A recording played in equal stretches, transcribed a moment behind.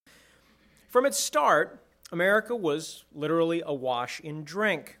From its start, America was literally awash in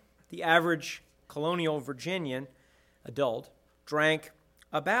drink. The average colonial Virginian adult drank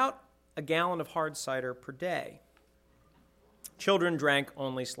about a gallon of hard cider per day. Children drank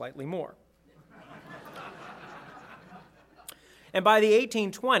only slightly more. And by the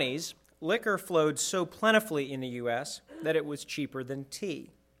 1820s, liquor flowed so plentifully in the U.S. that it was cheaper than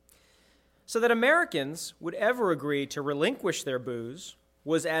tea. So that Americans would ever agree to relinquish their booze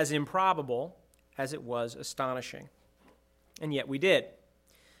was as improbable as it was astonishing. And yet we did.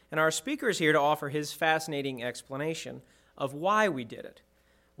 And our speaker is here to offer his fascinating explanation of why we did it,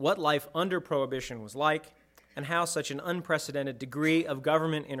 what life under Prohibition was like, and how such an unprecedented degree of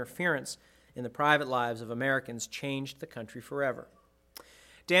government interference in the private lives of Americans changed the country forever.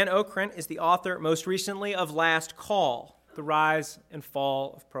 Dan Okrent is the author, most recently, of Last Call, The Rise and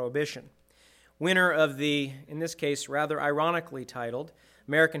Fall of Prohibition, winner of the, in this case, rather ironically titled,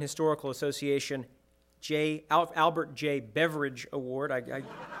 American Historical Association Albert J. Beveridge Award. I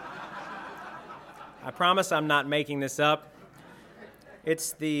promise I'm not making this up.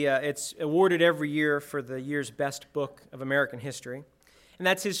 It's awarded every year for the year's best book of American history. And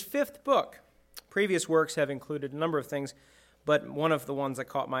that's his fifth book. Previous works have included a number of things, but one of the ones that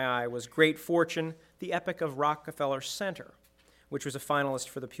caught my eye was Great Fortune, The Epic of Rockefeller Center, which was a finalist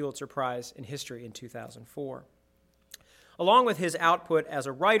for the Pulitzer Prize in History in 2004. Along with his output as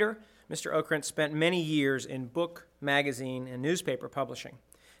a writer, Mr. Okrent spent many years in book, magazine, and newspaper publishing.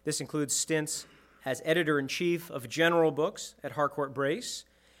 This includes stints as editor-in-chief of General Books at Harcourt Brace,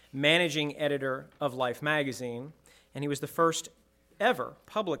 managing editor of Life magazine, and he was the first ever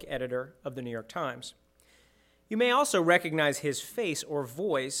public editor of the New York Times. You may also recognize his face or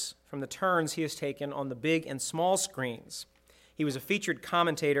voice from the turns he has taken on the big and small screens. He was a featured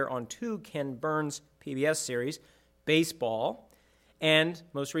commentator on two Ken Burns PBS series, Baseball, and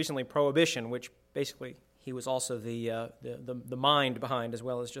most recently Prohibition, which basically he was also the mind behind as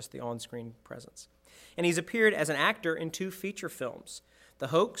well as just the on-screen presence. And he's appeared as an actor in two feature films, The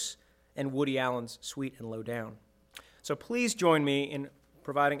Hoax and Woody Allen's Sweet and Low Down. So please join me in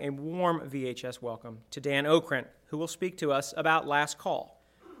providing a warm VHS welcome to Dan Okrent, who will speak to us about Last Call,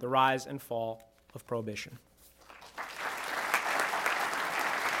 The Rise and Fall of Prohibition.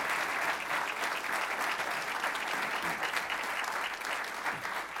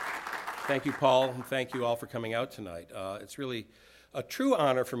 Thank you, Paul, and thank you all for coming out tonight. It's really a true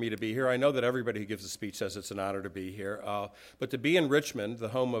honor for me to be here. I know that everybody who gives a speech says it's an honor to be here, but to be in Richmond, the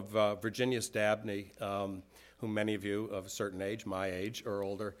home of Virginius Dabney, whom many of you of a certain age, my age or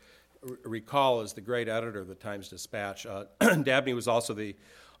older, recall as the great editor of the Times-Dispatch. Dabney was also the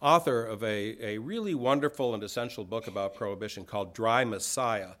author of a really wonderful and essential book about Prohibition called Dry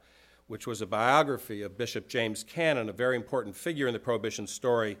Messiah, which was a biography of Bishop James Cannon, a very important figure in the Prohibition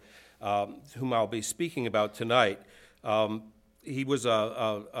story, whom I'll be speaking about tonight. He was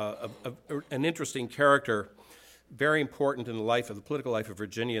an interesting character, very important in the political life of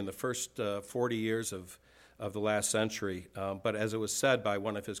Virginia in the first 40 years of the last century. But as it was said by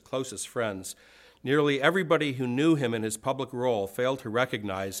one of his closest friends, nearly everybody who knew him in his public role failed to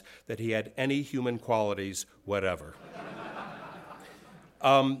recognize that he had any human qualities whatever.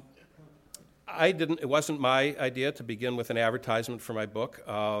 It wasn't my idea to begin with an advertisement for my book,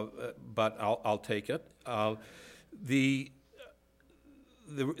 but I'll take it.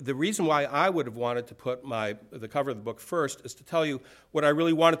 The reason why I would have wanted to put the cover of the book first is to tell you what I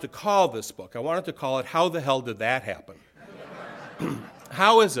really wanted to call this book. I wanted to call it How the Hell Did That Happen?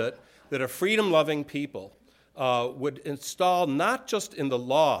 How is it that a freedom-loving people would install, not just in the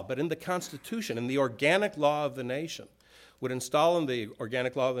law, but in the Constitution, in the organic law of the nation, would install in the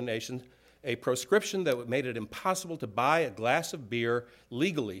organic law of the nation a proscription that made it impossible to buy a glass of beer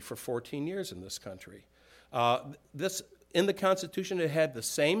legally for 14 years in this country. In the Constitution, it had the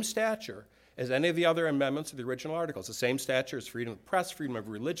same stature as any of the other amendments of the original articles, the same stature as freedom of press, freedom of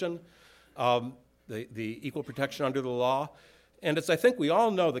religion, the equal protection under the law. And as I think we all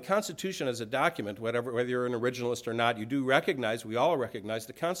know, the Constitution as a document, whether you're an originalist or not, we all recognize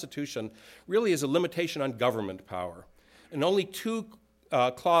the Constitution really is a limitation on government power. And only two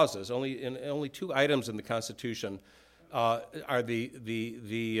clauses, only two items in the Constitution are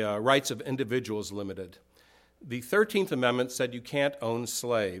the rights of individuals limited. The 13th Amendment said you can't own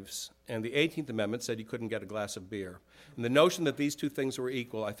slaves, and the 18th Amendment said you couldn't get a glass of beer. And the notion that these two things were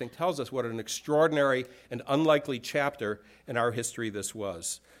equal, I think, tells us what an extraordinary and unlikely chapter in our history this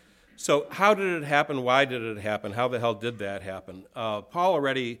was. So how did it happen? Why did it happen? How the hell did that happen? Paul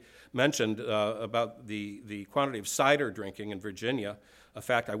already mentioned about the quantity of cider drinking in Virginia. a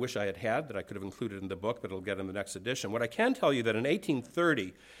fact I wish I had that I could have included in the book, but it'll get in the next edition. What I can tell you that in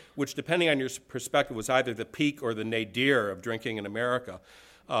 1830, which depending on your perspective was either the peak or the nadir of drinking in America,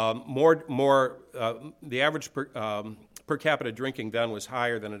 the average per capita drinking then was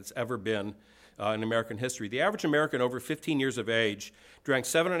higher than it's ever been in American history. The average American over 15 years of age drank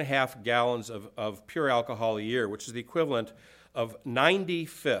 7.5 gallons of pure alcohol a year, which is the equivalent of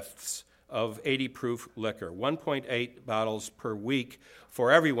 90/5 of 80 proof liquor, 1.8 bottles per week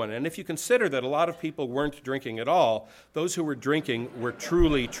for everyone. And if you consider that a lot of people weren't drinking at all, those who were drinking were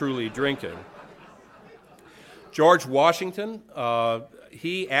truly, truly drinking. George Washington,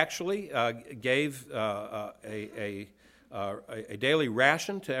 he actually gave a daily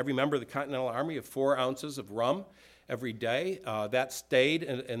ration to every member of the Continental Army of 4 ounces of rum every day. That stayed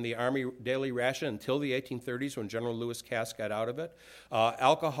in the Army daily ration until the 1830s when General Lewis Cass got out of it.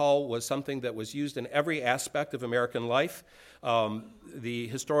 Alcohol was something that was used in every aspect of American life. The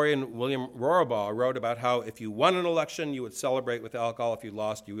historian William Rorabaugh wrote about how if you won an election, you would celebrate with alcohol. If you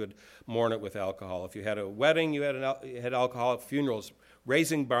lost, you would mourn it with alcohol. If you had a wedding, you had alcohol. At funerals,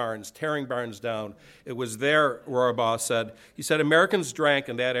 raising barns, tearing barns down. It was there, Rorabaugh said. He said, Americans drank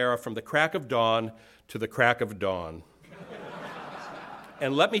in that era from the crack of dawn to the crack of dawn.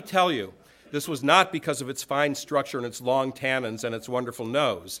 And let me tell you, this was not because of its fine structure and its long tannins and its wonderful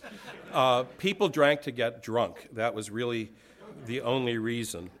nose. People drank to get drunk. That was really the only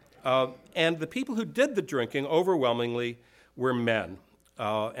reason. And the people who did the drinking overwhelmingly were men.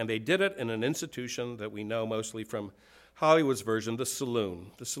 And they did it in an institution that we know mostly from Hollywood's version, the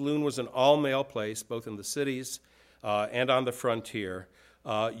saloon. The saloon was an all-male place, both in the cities and on the frontier,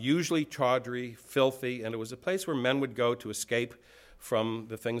 usually tawdry, filthy, and it was a place where men would go to escape from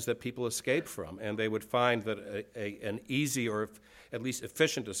the things that people escape from, and they would find that an easy or at least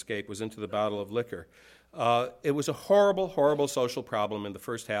efficient escape was into the bottle of liquor. It was a horrible, horrible social problem in the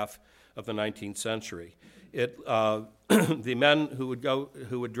first half of the 19th century. The men who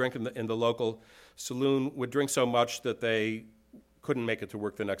would drink in the local saloon would drink so much that they couldn't make it to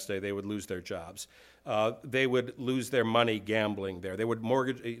work the next day. They would lose their jobs. They would lose their money gambling there. They would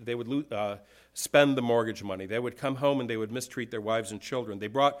spend the mortgage money. They would come home and they would mistreat their wives and children. They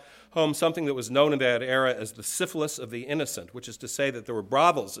brought home something that was known in that era as the syphilis of the innocent, which is to say that there were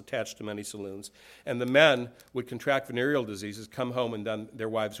brothels attached to many saloons, and the men would contract venereal diseases, come home, and then their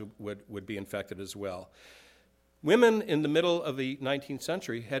wives would be infected as well. Women in the middle of the 19th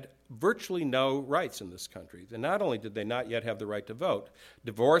century had virtually no rights in this country. And not only did they not yet have the right to vote,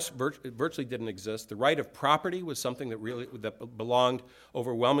 divorce virtually didn't exist. The right of property was something that belonged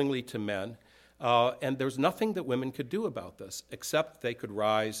overwhelmingly to men. And there was nothing that women could do about this, except they could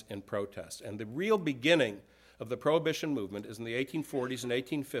rise and protest. And the real beginning of the Prohibition movement is in the 1840s and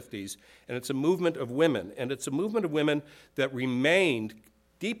 1850s, and it's a movement of women. And it's a movement of women that remained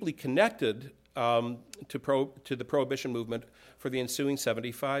deeply connected to the Prohibition movement for the ensuing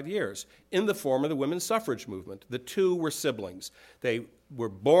 75 years in the form of the women's suffrage movement. The two were siblings. They were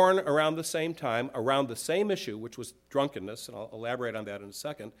born around the same time, around the same issue, which was drunkenness, and I'll elaborate on that in a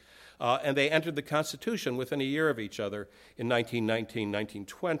second, and they entered the Constitution within a year of each other in 1919,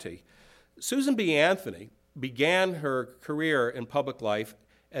 1920. Susan B. Anthony began her career in public life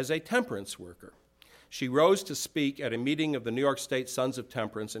as a temperance worker. She rose to speak at a meeting of the New York State Sons of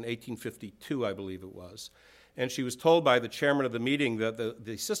Temperance in 1852, I believe it was. And she was told by the chairman of the meeting that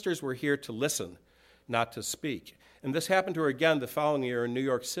the sisters were here to listen, not to speak. And this happened to her again the following year in New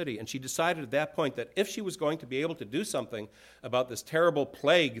York City. And she decided at that point that if she was going to be able to do something about this terrible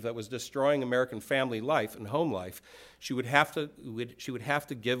plague that was destroying American family life and home life, she would have to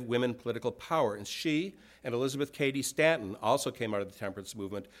give women political power. And she and Elizabeth Cady Stanton also came out of the temperance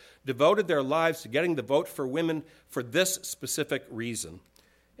movement, devoted their lives to getting the vote for women for this specific reason.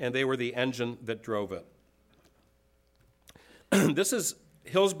 And they were the engine that drove it. This is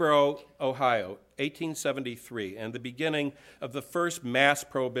Hillsboro, Ohio, 1873, and the beginning of the first mass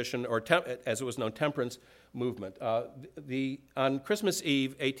prohibition, or as it was known, temperance movement. On Christmas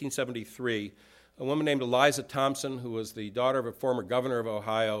Eve, 1873, a woman named Eliza Thompson, who was the daughter of a former governor of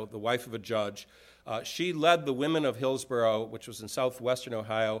Ohio, the wife of a judge, she led the women of Hillsboro, which was in southwestern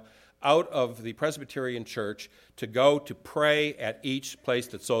Ohio, out of the Presbyterian church to go to pray at each place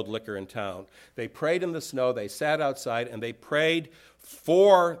that sold liquor in town. They prayed in the snow, they sat outside, and they prayed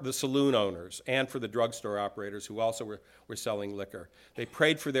for the saloon owners and for the drugstore operators who also were selling liquor. They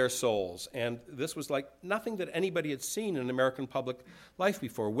prayed for their souls, and this was like nothing that anybody had seen in American public life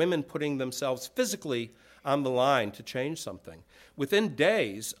before, women putting themselves physically on the line to change something. Within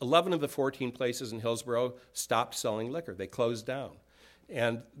days, 11 of the 14 places in Hillsboro stopped selling liquor. They closed down.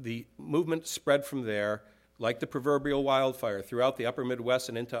 And the movement spread from there, like the proverbial wildfire throughout the upper Midwest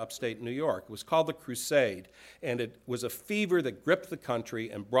and into upstate New York. It was called the Crusade, and it was a fever that gripped the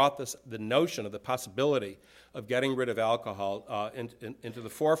country and brought the notion of the possibility of getting rid of alcohol into the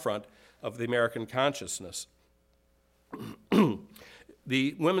forefront of the American consciousness.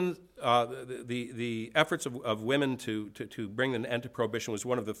 The efforts of women to bring an end to prohibition was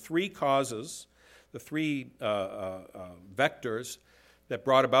one of the three causes, the three vectors that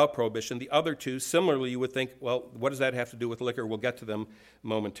brought about prohibition. The other two, similarly, you would think, well, what does that have to do with liquor? We'll get to them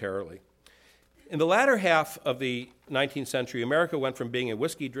momentarily. In the latter half of the 19th century, America went from being a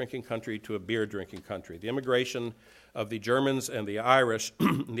whiskey-drinking country to a beer-drinking country. The immigration of the Germans and the Irish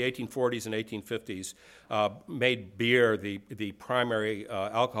in the 1840s and 1850s made beer the primary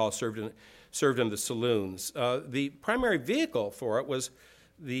alcohol served in the saloons. The primary vehicle for it was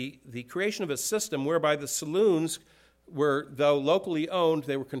the creation of a system whereby the saloons were, though locally owned,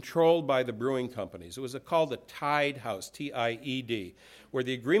 they were controlled by the brewing companies. It was called the Tied House, T-I-E-D, where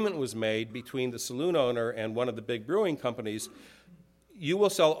the agreement was made between the saloon owner and one of the big brewing companies. You will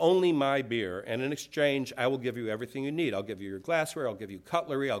sell only my beer, and in exchange, I will give you everything you need. I'll give you your glassware, I'll give you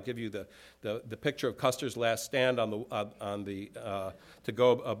cutlery, I'll give you the picture of Custer's Last Stand to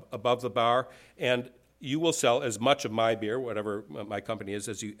go above the bar, and you will sell as much of my beer, whatever my company is,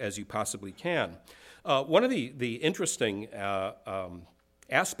 as you possibly can. One of the interesting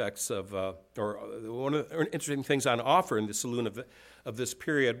aspects of, or one of the interesting things on offer in the saloon of this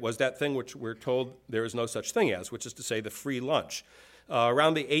period was that thing which we're told there is no such thing as, which is to say the free lunch.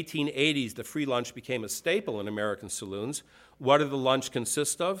 Around the 1880s, the free lunch became a staple in American saloons. What did the lunch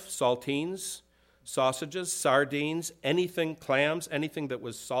consist of? Saltines, sausages, sardines, anything, clams, anything that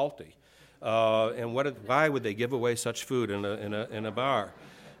was salty. And why would they give away such food in a bar?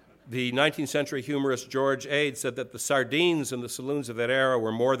 The 19th century humorist George Ade said that the sardines in the saloons of that era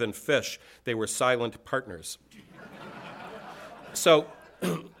were more than fish. They were silent partners. So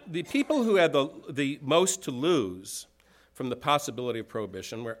the people who had the most to lose from the possibility of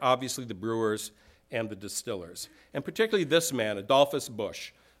prohibition were obviously the brewers and the distillers, and particularly this man, Adolphus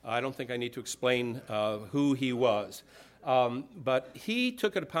Busch. I don't think I need to explain who he was, but he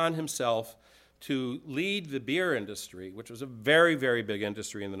took it upon himself to lead the beer industry, which was a very, very big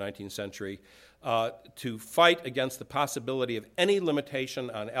industry in the 19th century, to fight against the possibility of any limitation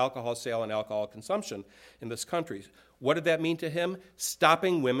on alcohol sale and alcohol consumption in this country. What did that mean to him?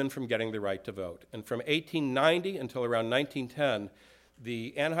 Stopping women from getting the right to vote. And from 1890 until around 1910,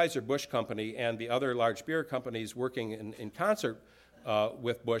 the Anheuser-Busch Company and the other large beer companies working in concert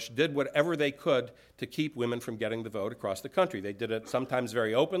with Bush did whatever they could to keep women from getting the vote across the country. They did it sometimes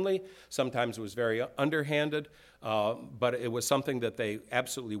very openly, sometimes it was very underhanded, but it was something that they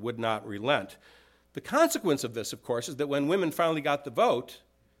absolutely would not relent. The consequence of this, of course, is that when women finally got the vote,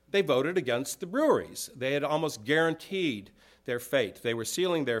 they voted against the breweries. They had almost guaranteed their fate. They were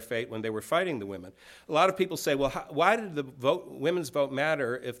sealing their fate when they were fighting the women. A lot of people say, well, why did the women's vote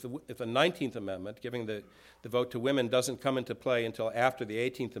matter if the 19th Amendment, giving the vote to women, doesn't come into play until after the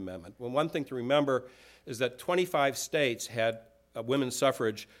 18th Amendment? Well, one thing to remember is that 25 states had women's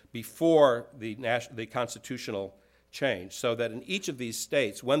suffrage before the constitutional change, so that in each of these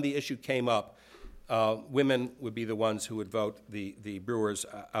states, when the issue came up, women would be the ones who would vote the brewers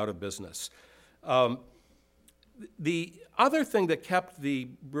out of business. The other thing that kept the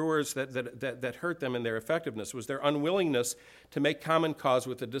brewers, that hurt them in their effectiveness, was their unwillingness to make common cause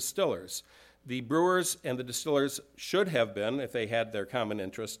with the distillers. The brewers and the distillers should have been, if they had their common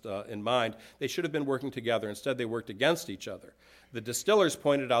interest in mind, they should have been working together. Instead, they worked against each other. The distillers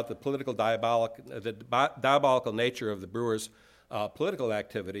pointed out the diabolical nature of the brewers' political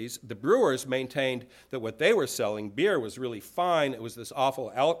activities. The brewers maintained that what they were selling, beer, was really fine. It was this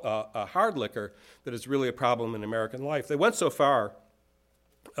awful hard liquor that is really a problem in American life. They went so far,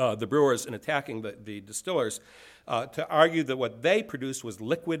 the brewers, in attacking the distillers, to argue that what they produced was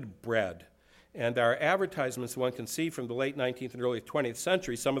liquid bread. And our advertisements, one can see from the late 19th and early 20th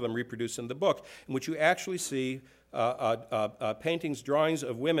century, some of them reproduced in the book, in which you actually see paintings, drawings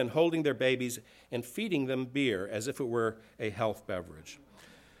of women holding their babies and feeding them beer as if it were a health beverage.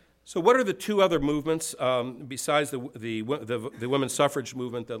 So what are the two other movements besides the women's suffrage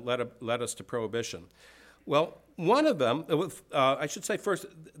movement that led us to prohibition? Well, one of them, I should say first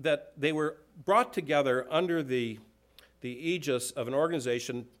that they were brought together under the aegis of an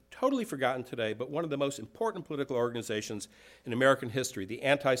organization totally forgotten today, but one of the most important political organizations in American history, the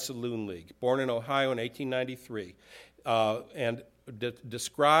Anti-Saloon League, born in Ohio in 1893, and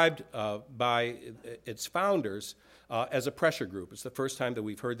described by its founders as a pressure group. It's the first time that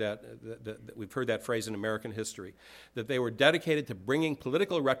we've heard that phrase in American history, that they were dedicated to bringing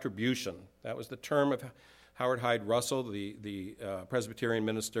political retribution. That was the term of Howard Hyde Russell, the Presbyterian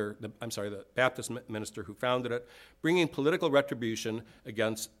minister, the Baptist minister who founded it, bringing political retribution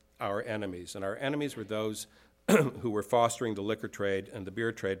against our enemies. And our enemies were those who were fostering the liquor trade and the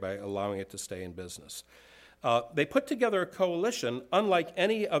beer trade by allowing it to stay in business. They put together a coalition unlike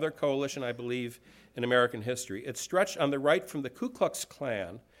any other coalition, I believe, in American history. It stretched on the right from the Ku Klux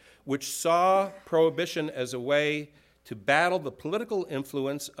Klan, which saw prohibition as a way to battle the political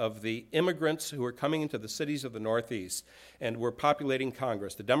influence of the immigrants who were coming into the cities of the Northeast and were populating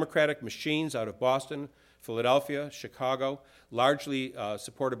Congress. The Democratic machines out of Boston, Philadelphia, Chicago, largely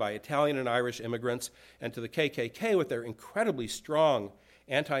supported by Italian and Irish immigrants, and to the KKK with their incredibly strong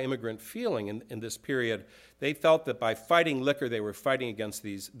anti-immigrant feeling in this period. They felt that by fighting liquor, they were fighting against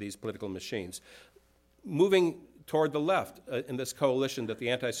these political machines. Moving toward the left in this coalition that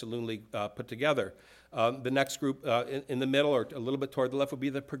the Anti-Saloon League put together, the next group in the middle or a little bit toward the left would be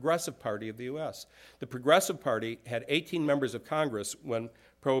the Progressive Party of the U.S. The Progressive Party had 18 members of Congress when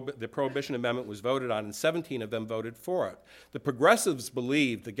the Prohibition Amendment was voted on, and 17 of them voted for it. The progressives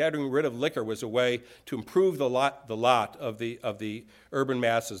believed that getting rid of liquor was a way to improve the lot of the urban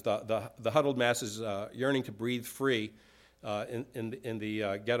masses, the huddled masses yearning to breathe free in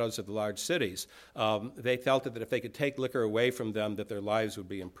the ghettos of the large cities. They felt that if they could take liquor away from them, that their lives would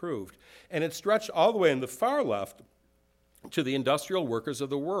be improved. And it stretched all the way in the far left to the industrial workers of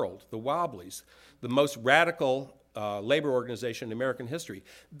the world, the Wobblies, the most radical labor organization in American history.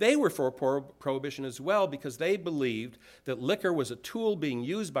 They were for prohibition as well because they believed that liquor was a tool being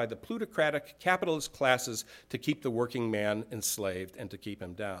used by the plutocratic capitalist classes to keep the working man enslaved and to keep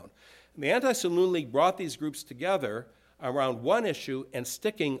him down. And the Anti-Saloon League brought these groups together around one issue and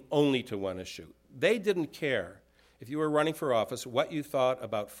sticking only to one issue. They didn't care, if you were running for office, what you thought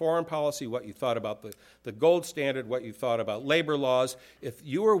about foreign policy, what you thought about the gold standard, what you thought about labor laws. If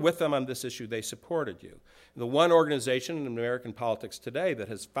you were with them on this issue, they supported you. The one organization in American politics today that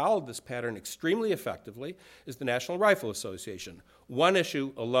has followed this pattern extremely effectively is the National Rifle Association. One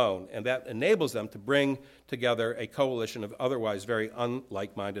issue alone, and that enables them to bring together a coalition of otherwise very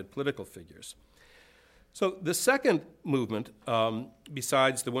unlike-minded political figures. So the second movement,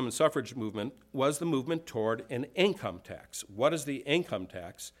 besides the women's suffrage movement, was the movement toward an income tax. What does the income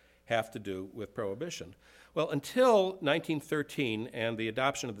tax have to do with prohibition? Well, until 1913 and the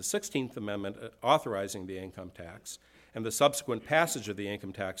adoption of the 16th Amendment authorizing the income tax and the subsequent passage of the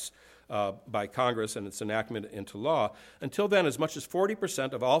income tax by Congress and its enactment into law, until then, as much as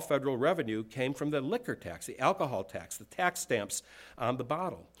 40% of all federal revenue came from the liquor tax, the alcohol tax, the tax stamps on the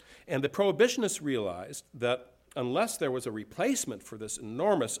bottle. And the prohibitionists realized that unless there was a replacement for this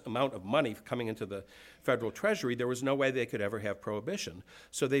enormous amount of money coming into the federal treasury, there was no way they could ever have prohibition.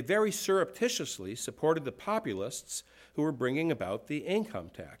 So they very surreptitiously supported the populists who were bringing about the income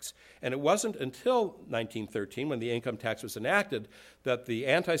tax. And it wasn't until 1913, when the income tax was enacted, that the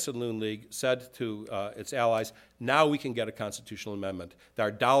Anti-Saloon League said to its allies, now we can get a constitutional amendment. There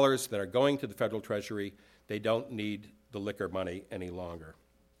are dollars that are going to the federal treasury. They don't need the liquor money any longer.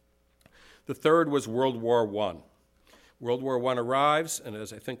 The third was World War I. World War I arrives, and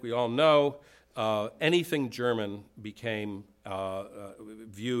as I think we all know, anything German became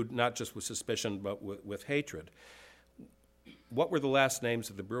viewed not just with suspicion, but with hatred. What were the last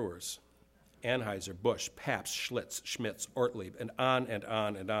names of the brewers? Anheuser, Busch, Pabst, Schlitz, Schmitz, Ortlieb, and on and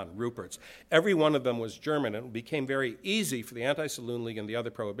on and on, Rupert's. Every one of them was German, and it became very easy for the Anti-Saloon League and the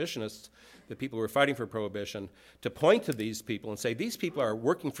other prohibitionists, the people who were fighting for prohibition, to point to these people and say, these people are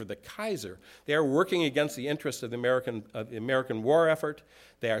working for the Kaiser. They are working against the interests of the American war effort.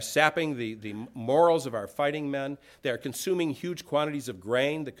 They are sapping the morals of our fighting men. They are consuming huge quantities of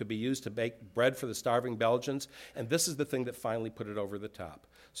grain that could be used to bake bread for the starving Belgians. And this is the thing that finally put it over the top.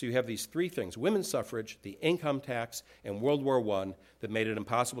 So you have these three things, women's suffrage, the income tax, and World War I, that made it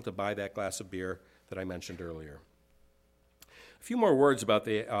impossible to buy that glass of beer that I mentioned earlier. A few more words about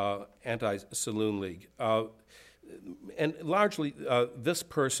the Anti-Saloon League. And largely, this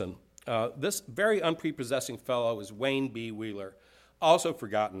person, this very unprepossessing fellow is Wayne B. Wheeler, also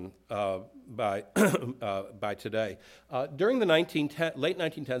forgotten by today. During the late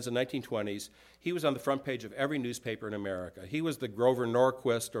 1910s and 1920s, he was on the front page of every newspaper in America. He was the Grover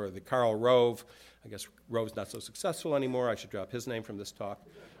Norquist or the Karl Rove. I guess Rove's not so successful anymore. I should drop his name from this talk.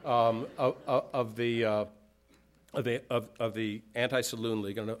 Of the Anti-Saloon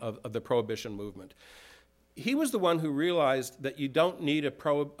League and of the Prohibition movement. He was the one who realized that you don't need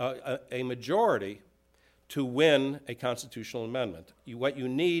a majority to win a constitutional amendment. What you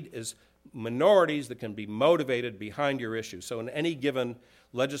need is minorities that can be motivated behind your issue. So in any given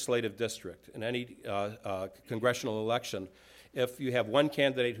legislative district, in any congressional election, if you have one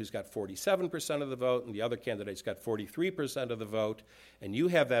candidate who's got 47% of the vote and the other candidate's got 43% of the vote, and you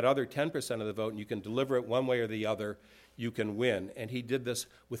have that other 10% of the vote and you can deliver it one way or the other, you can win. And he did this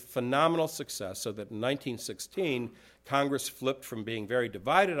with phenomenal success, so that in 1916, Congress flipped from being very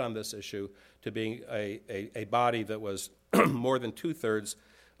divided on this issue to being a body that was more than two-thirds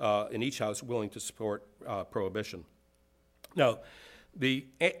in each house willing to support prohibition. Now, the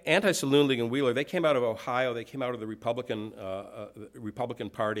Anti-Saloon League and Wheeler, they came out of Ohio. They came out of the Republican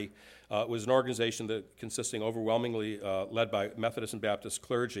Party. It was an organization that consisting overwhelmingly led by Methodist and Baptist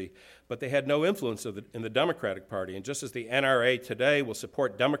clergy, but they had no influence in the Democratic Party. And just as the NRA today will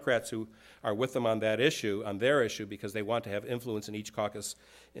support Democrats who are with them on that issue, on their issue, because they want to have influence in each caucus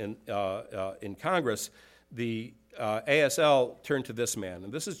in Congress, the ASL turned to this man,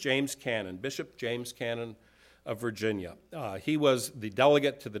 and this is James Cannon, Bishop James Cannon of Virginia. He was the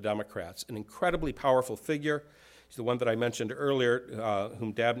delegate to the Democrats, an incredibly powerful figure. He's the one that I mentioned earlier,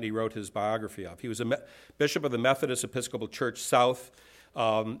 whom Dabney wrote his biography of. He was a bishop of the Methodist Episcopal Church South.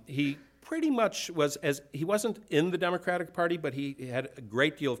 He pretty much he wasn't in the Democratic Party, but he had a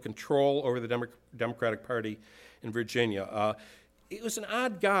great deal of control over the Democratic Party in Virginia. He was an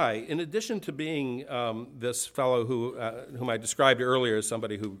odd guy. In addition to being this fellow whom I described earlier as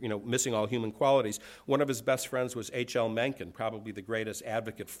somebody who, missing all human qualities, one of his best friends was H.L. Mencken, probably the greatest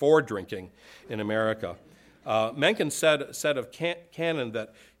advocate for drinking in America. Mencken said of Cannon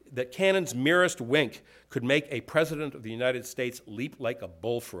that Cannon's merest wink could make a president of the United States leap like a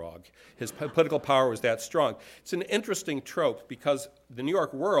bullfrog. His political power was that strong. It's an interesting trope because the New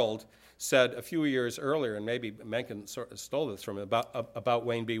York World said a few years earlier, and maybe Mencken stole this from him, about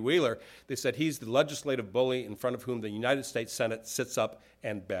Wayne B. Wheeler, they said he's the legislative bully in front of whom the United States Senate sits up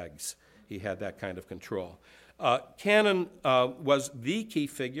and begs. He had that kind of control. Cannon was the key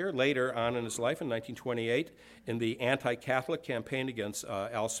figure later on in his life in 1928 in the anti-Catholic campaign against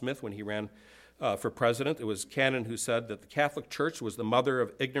Al Smith when he ran for president. It was Cannon who said that the Catholic Church was the mother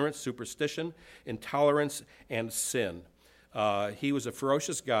of ignorance, superstition, intolerance, and sin. He was a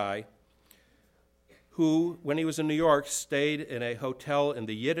ferocious guy who, when he was in New York, stayed in a hotel in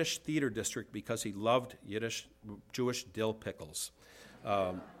the Yiddish Theater District because he loved Jewish dill pickles.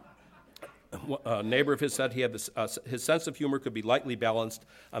 A neighbor of his said he had his sense of humor could be lightly balanced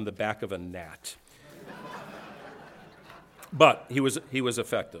on the back of a gnat. But he was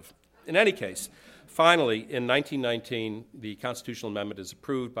effective. In any case, finally, in 1919, the constitutional amendment is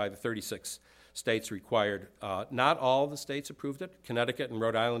approved by the 36 states required. Not all the states approved it. Connecticut and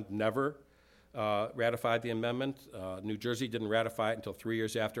Rhode Island never ratified the amendment. New Jersey didn't ratify it until 3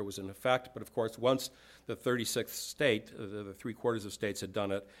 years after it was in effect. But of course, once the 36th state, the three-quarters of states had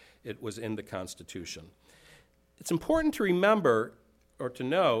done it, it was in the Constitution. It's important to remember or to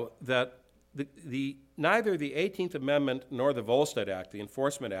know that neither the 18th Amendment nor the Volstead Act, the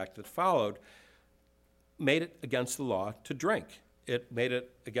Enforcement Act that followed, made it against the law to drink. It made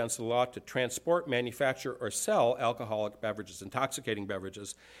it against the law to transport, manufacture, or sell alcoholic beverages, intoxicating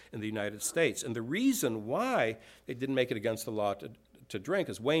beverages in the United States. And the reason why they didn't make it against the law to drink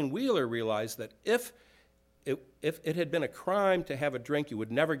is Wayne Wheeler realized that if it had been a crime to have a drink, you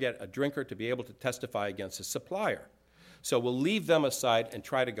would never get a drinker to be able to testify against his supplier. So we'll leave them aside and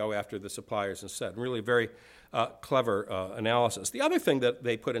try to go after the suppliers instead. Really very clever analysis. The other thing that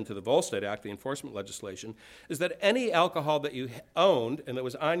they put into the Volstead Act, the enforcement legislation, is that any alcohol that you owned and that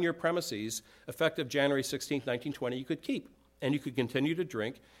was on your premises effective January 16, 1920, you could keep. And you could continue to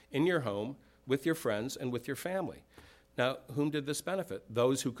drink in your home with your friends and with your family. Now, whom did this benefit?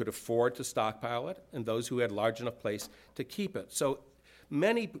 Those who could afford to stockpile it and those who had large enough place to keep it. So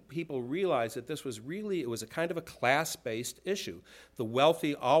many people realized that it was a kind of a class-based issue. The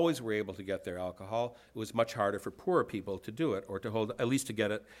wealthy always were able to get their alcohol. It was much harder for poorer people to do it or at least to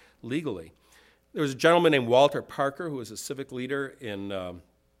get it legally. There was a gentleman named Walter Parker who was a civic leader in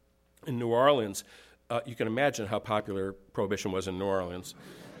New Orleans. You can imagine how popular Prohibition was in New Orleans.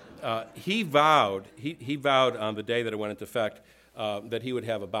 He vowed on the day that it went into effect that he would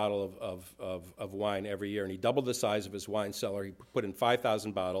have a bottle of wine every year, and he doubled the size of his wine cellar. He put in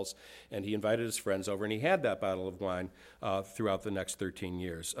 5,000 bottles, and he invited his friends over, and he had that bottle of wine throughout the next 13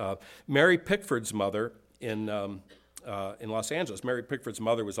 years. Mary Pickford's mother in Los Angeles, Mary Pickford's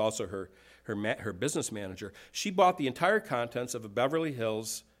mother was also her business manager. She bought the entire contents of a Beverly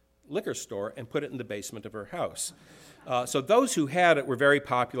Hills liquor store and put it in the basement of her house. So those who had it were very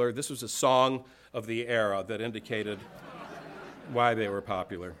popular. This was a song of the era that indicated why they were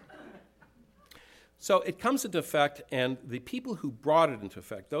popular. So it comes into effect, and the people who brought it into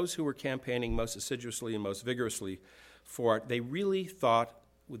effect, those who were campaigning most assiduously and most vigorously for it, they really thought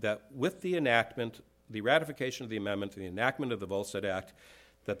that with the enactment, the ratification of the amendment and the enactment of the Volstead Act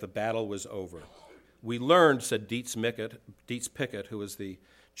that the battle was over. We learned, said Dietz Pickett, who was the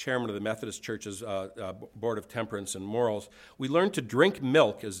chairman of the Methodist Church's Board of Temperance and Morals, we learned to drink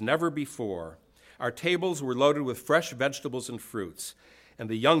milk as never before. Our tables were loaded with fresh vegetables and fruits, and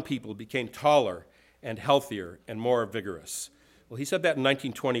the young people became taller and healthier and more vigorous. Well, he said that in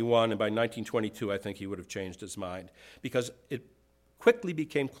 1921, and by 1922, I think he would have changed his mind, because it quickly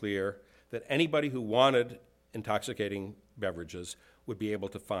became clear that anybody who wanted intoxicating beverages would be able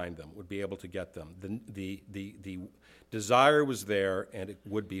to find them, would be able to get them. The desire was there, and it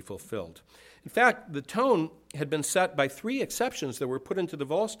would be fulfilled. In fact, the tone had been set by 3 exceptions that were put into the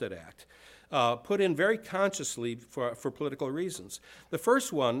Volstead Act, put in very consciously for political reasons. The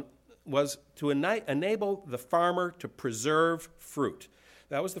first one was to enable the farmer to preserve fruit.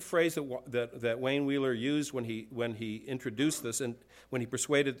 That was the phrase that Wayne Wheeler used when he introduced this and when he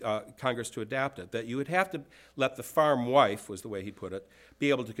persuaded Congress to adopt it, that you would have to let the farm wife, was the way he put it, be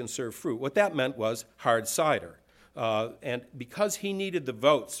able to conserve fruit. What that meant was hard cider. And because he needed the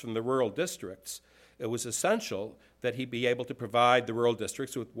votes from the rural districts, it was essential that he be able to provide the rural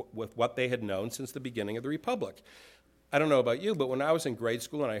districts with what they had known since the beginning of the Republic. I don't know about you, but when I was in grade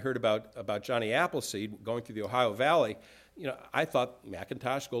school and I heard about Johnny Appleseed going through the Ohio Valley, I thought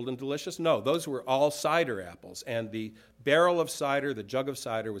McIntosh, Golden Delicious. No, those were all cider apples. And the barrel of cider, the jug of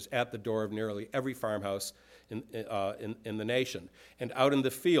cider, was at the door of nearly every farmhouse in the nation. And out in the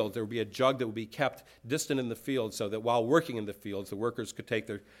field, there would be a jug that would be kept distant in the field so that while working in the fields, the workers could take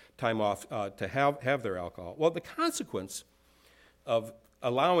their time off to have their alcohol. Well, the consequence of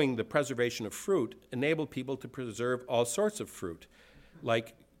allowing the preservation of fruit enabled people to preserve all sorts of fruit,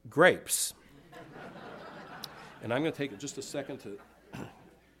 like grapes. And I'm going to take just a second to...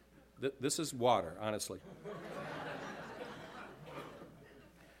 This is water, honestly.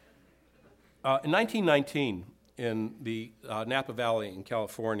 In 1919, in the Napa Valley in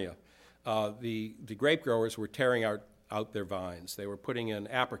California, the grape growers were tearing out their vines. They were putting in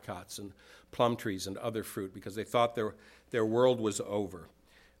apricots and plum trees and other fruit because they thought their world was over.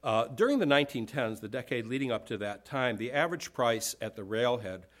 During the 1910s, the decade leading up to that time, the average price at the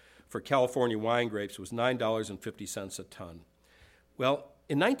railhead for California wine grapes was $9.50 a ton. Well,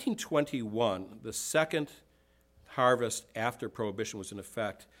 in 1921, the second harvest after Prohibition was in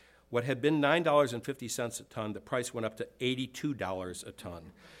effect, what had been $9.50 a ton, the price went up to $82 a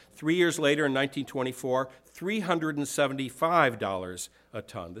ton. 3 years later, in 1924, $375 a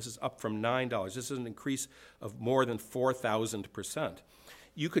ton. This is up from $9. This is an increase of more than 4,000%.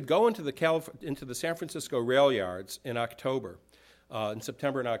 You could go into the San Francisco rail yards in October, in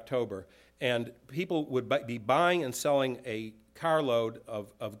September and October, and people would be buying and selling a carload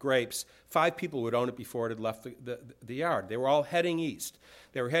of grapes. 5 people would own it before it had left the yard. They were all heading east.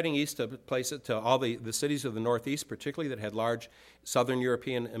 They were heading east to all the cities of the Northeast, particularly that had large Southern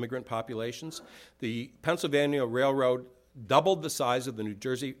European immigrant populations. The Pennsylvania Railroad doubled the size of the New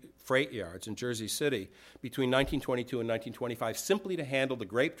Jersey freight yards in Jersey City between 1922 and 1925 simply to handle the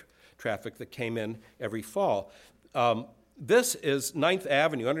grape traffic that came in every fall. This is 9th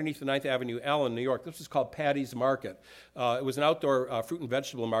Avenue, underneath the 9th Avenue L in New York. This was called Patty's Market. It was an outdoor fruit and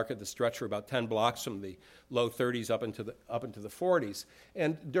vegetable market that stretched for about 10 blocks from the low 30s up into the 40s.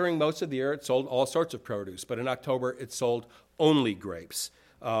 And during most of the year, it sold all sorts of produce. But in October, it sold only grapes.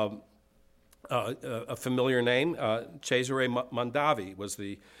 A familiar name, Cesare Mondavi, was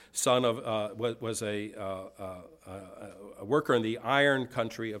the son of was a worker in the iron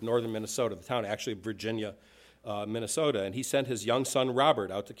country of northern Minnesota, the town actually of Virginia, Minnesota, and he sent his young son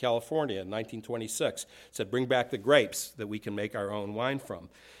Robert out to California in 1926. Said, "Bring back the grapes that we can make our own wine from."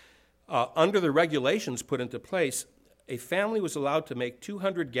 Under the regulations put into place, a family was allowed to make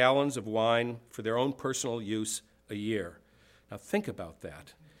 200 gallons of wine for their own personal use a year. Now think about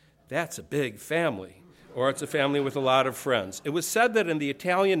that. That's a big family, or it's a family with a lot of friends. It was said that in the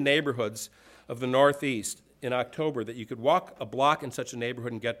Italian neighborhoods of the Northeast in October that you could walk a block in such a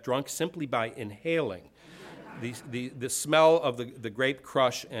neighborhood and get drunk simply by inhaling. The smell of the grape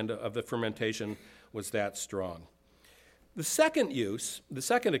crush and of the fermentation was that strong. The second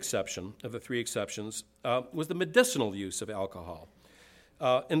exception of the 3 exceptions was the medicinal use of alcohol.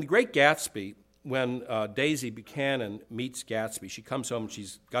 In The Great Gatsby, when Daisy Buchanan meets Gatsby, she comes home and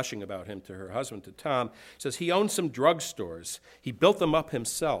she's gushing about him to her husband, to Tom, says he owned some drugstores. He built them up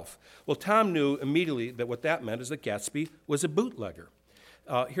himself. Well, Tom knew immediately that what that meant is that Gatsby was a bootlegger.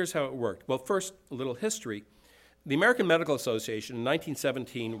 Here's how it worked. Well, first, a little history. The American Medical Association in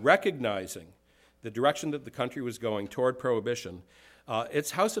 1917, recognizing the direction that the country was going toward prohibition,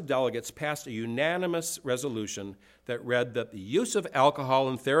 its House of Delegates passed a unanimous resolution that read that the use of alcohol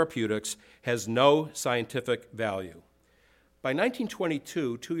in therapeutics has no scientific value. By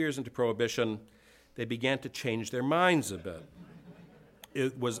 1922, 2 years into Prohibition, they began to change their minds a bit.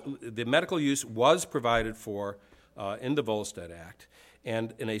 The medical use was provided for in the Volstead Act,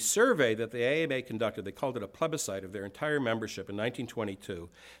 and in a survey that the AMA conducted, they called it a plebiscite of their entire membership in 1922,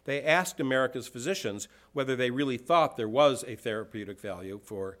 they asked America's physicians whether they really thought there was a therapeutic value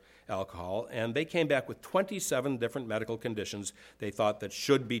for alcohol, and they came back with 27 different medical conditions they thought that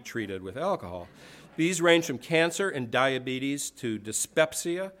should be treated with alcohol. These range from cancer and diabetes to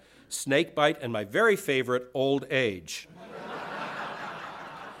dyspepsia, snake bite, and my very favorite, old age.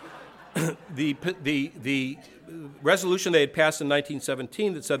 The resolution they had passed in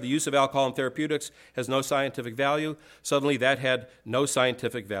 1917 that said the use of alcohol in therapeutics has no scientific value, suddenly that had no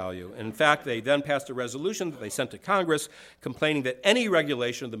scientific value. And in fact, they then passed a resolution that they sent to Congress complaining that any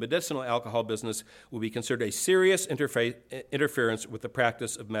regulation of the medicinal alcohol business will be considered a serious interference with the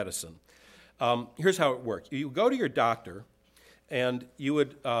practice of medicine. Here's how it worked. You go to your doctor, and you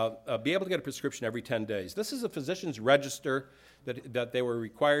would be able to get a prescription every 10 days. This is a physician's register that they were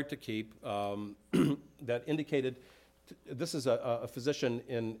required to keep that indicated, this is a physician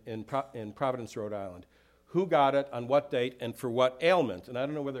in Providence, Rhode Island, who got it, on what date, and for what ailment. And I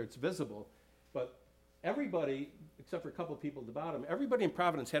don't know whether it's visible, but everybody, except for a couple of people at the bottom, everybody in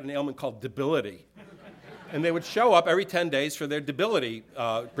Providence had an ailment called debility. And they would show up every 10 days for their debility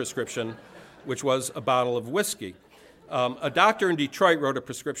prescription, which was a bottle of whiskey. A doctor in Detroit wrote a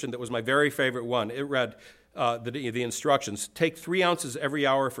prescription that was my very favorite one. It read, the instructions: take 3 ounces every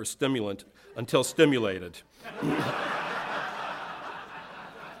hour for stimulant until stimulated.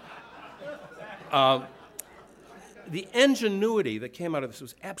 The ingenuity that came out of this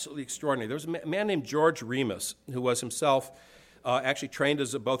was absolutely extraordinary. There was a man named George Remus, who was himself actually trained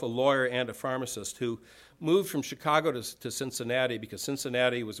as both a lawyer and a pharmacist, who moved from Chicago to Cincinnati because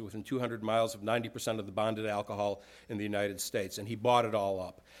Cincinnati was within 200 miles of 90% of the bonded alcohol in the United States, and he bought it all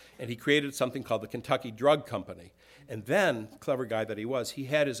up. And he created something called the Kentucky Drug Company. And then, clever guy that he was, he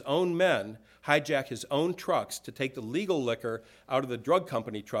had his own men hijack his own trucks to take the legal liquor out of the drug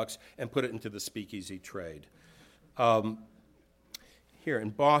company trucks and put it into the speakeasy trade. Here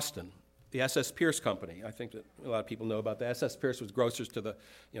in Boston, the S.S. Pierce Company. I think that a lot of people know about that. S.S. Pierce was grocers to the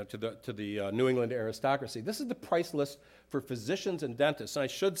New England aristocracy. This is the price list for physicians and dentists. And I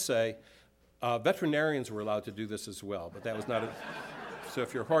should say, veterinarians were allowed to do this as well, but that was not. So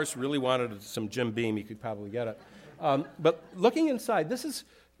if your horse really wanted some Jim Beam, you could probably get it. But looking inside, this is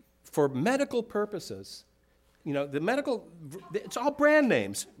for medical purposes. It's all brand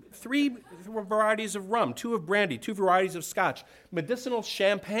names. 3 varieties of rum, 2 of brandy, 2 varieties of scotch, medicinal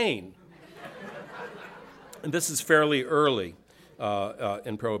champagne. And this is fairly early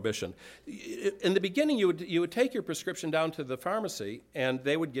in Prohibition. In the beginning, you would take your prescription down to the pharmacy, and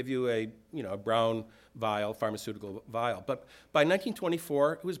they would give you a brown vial, pharmaceutical vial. But by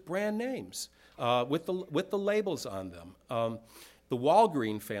 1924, it was brand names with the labels on them. The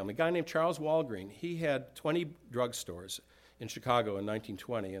Walgreen family, a guy named Charles Walgreen, he had 20 drugstores in Chicago in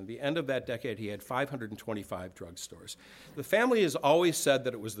 1920. And at the end of that decade, he had 525 drugstores. The family has always said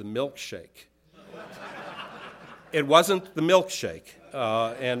that it was the milkshake. It wasn't the milkshake.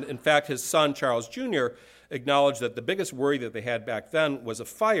 And in fact, his son, Charles Jr., acknowledged that the biggest worry that they had back then was a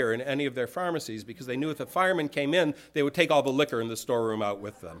fire in any of their pharmacies, because they knew if the firemen came in, they would take all the liquor in the storeroom out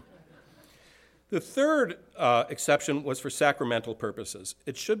with them. The third exception was for sacramental purposes.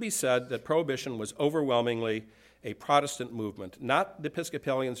 It should be said that Prohibition was overwhelmingly a Protestant movement. Not the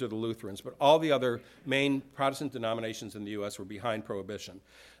Episcopalians or the Lutherans, but all the other main Protestant denominations in the U.S. were behind Prohibition.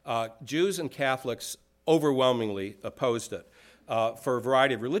 Jews and Catholics overwhelmingly opposed it for a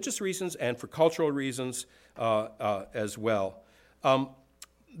variety of religious reasons and for cultural reasons as well.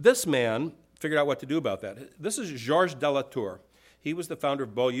 This man figured out what to do about that. This is Georges Delatour. He was the founder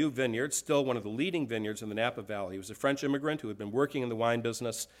of Beaulieu Vineyards, still one of the leading vineyards in the Napa Valley. He was a French immigrant who had been working in the wine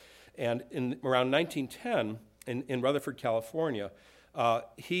business. And in around 1910, in Rutherford, California,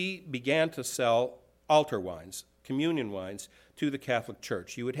 he began to sell altar wines, communion wines, to the Catholic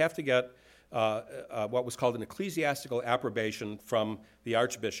Church. You would have to get what was called an ecclesiastical approbation from the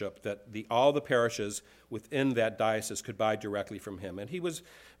archbishop that all the parishes within that diocese could buy directly from him. And he was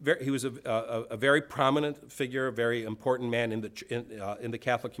a very prominent figure, a very important man in the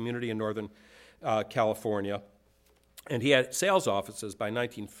Catholic community in Northern California. And he had sales offices by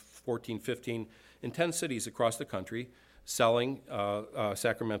 1914-15 in 10 cities across the country selling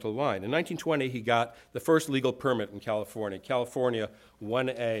sacramental wine. In 1920, he got the first legal permit in California. California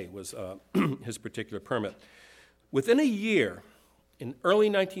 1A was his particular permit. Within a year, In early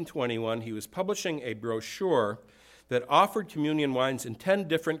 1921, he was publishing a brochure that offered communion wines in 10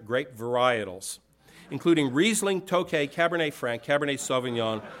 different grape varietals, including Riesling, Tokay, Cabernet Franc, Cabernet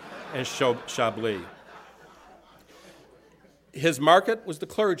Sauvignon, and Chablis. His market was the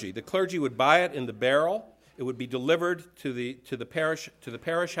clergy. The clergy would buy it in the barrel. It would be delivered to the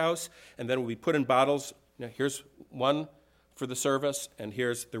parish house, and then it would be put in bottles. Now, here's one for the service, and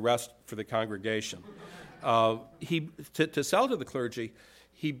here's the rest for the congregation. To sell to the clergy,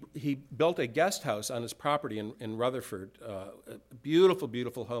 he built a guest house on his property in Rutherford, a beautiful,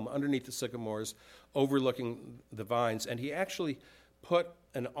 beautiful home underneath the sycamores, overlooking the vines, and he actually put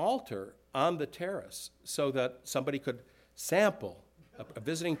an altar on the terrace so that somebody could sample, a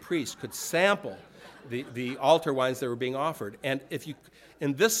visiting priest could sample the altar wines that were being offered. And if you,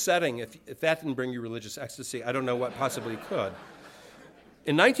 in this setting, if that didn't bring you religious ecstasy, I don't know what possibly could.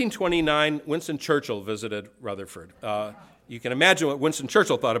 In 1929, Winston Churchill visited Rutherford. You can imagine what Winston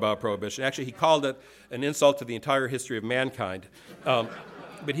Churchill thought about Prohibition. Actually, he called it an insult to the entire history of mankind.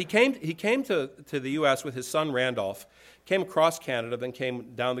 But he came to the U.S. with his son Randolph, came across Canada, then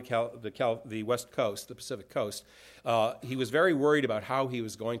came down the West Coast, the Pacific Coast. He was very worried about how he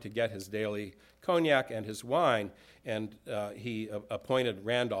was going to get his daily cognac and his wine, and he appointed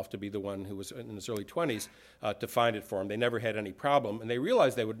Randolph to be the one who was in his early 20s to find it for him. They never had any problem, and they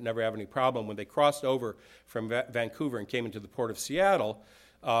realized they would never have any problem when they crossed over from Vancouver and came into the port of Seattle,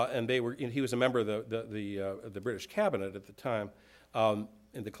 and he was a member of the British cabinet at the time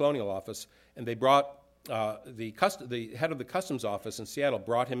in the colonial office, and they brought the head of the customs office in Seattle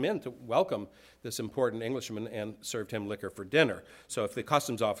brought him in to welcome this important Englishman and served him liquor for dinner. So if the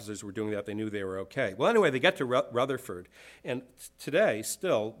customs officers were doing that, they knew they were okay. Well, anyway, they get to Rutherford, and today,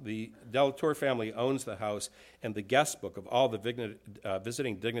 still, the de la Tour family owns the house and the guest book of all the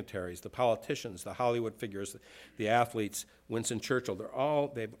visiting dignitaries, the politicians, the Hollywood figures, the athletes, Winston Churchill.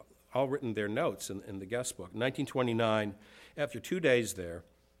 They've all written their notes in the guest book. In 1929, after 2 days there,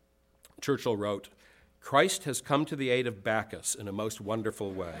 Churchill wrote, "Christ has come to the aid of Bacchus in a most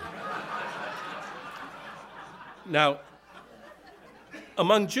wonderful way." Now,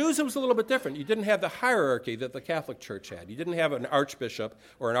 among Jews, it was a little bit different. You didn't have the hierarchy that the Catholic Church had. You didn't have an archbishop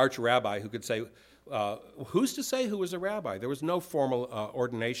or an arch-rabbi who could say, who's to say who was a rabbi? There was no formal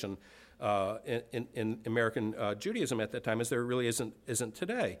ordination in American Judaism at that time, as there really isn't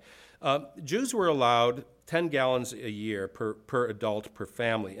today. Jews were allowed 10 gallons a year per adult per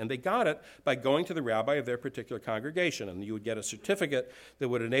family, and they got it by going to the rabbi of their particular congregation, and you would get a certificate that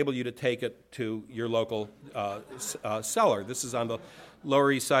would enable you to take it to your local cellar. This is on the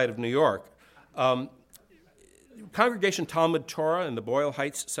Lower East Side of New York. Congregation Talmud Torah in the Boyle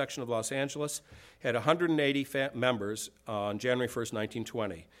Heights section of Los Angeles had 180 members on January 1st,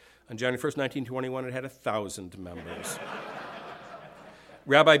 1920. On January 1st, 1921, it had 1,000 members.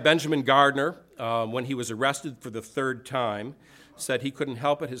 Rabbi Benjamin Gardner, when he was arrested for the third time, said he couldn't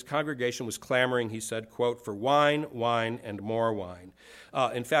help it. His congregation was clamoring, he said, quote, for wine, wine, and more wine.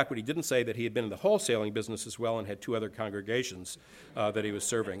 In fact, what he didn't say, that he had been in the wholesaling business as well and had 2 other congregations that he was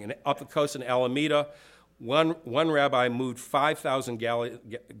serving. And up the coast in Alameda, one rabbi moved 5,000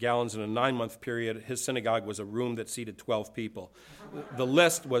 gallons in a 9-month period. His synagogue was a room that seated 12 people. The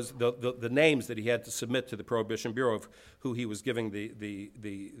list was the names that he had to submit to the Prohibition Bureau of who he was giving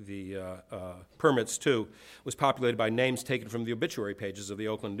the permits to was populated by names taken from the obituary pages of the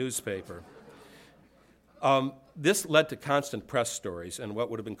Oakland newspaper. This led to constant press stories and what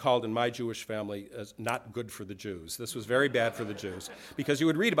would have been called in my Jewish family as not good for the Jews. This was very bad for the Jews because you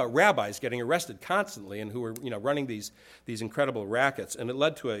would read about rabbis getting arrested constantly and who were running these incredible rackets, and it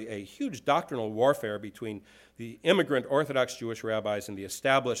led to a huge doctrinal warfare between the immigrant Orthodox Jewish rabbis and the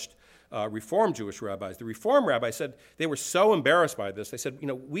established Reform Jewish rabbis. The Reform rabbis said they were so embarrassed by this. They said,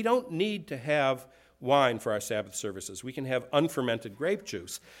 we don't need to have wine for our Sabbath services. We can have unfermented grape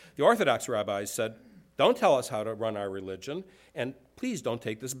juice. The Orthodox rabbis said, don't tell us how to run our religion, and please don't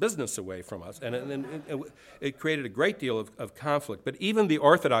take this business away from us. And it created a great deal of conflict. But even the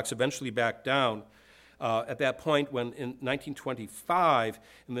Orthodox eventually backed down at that point when in 1925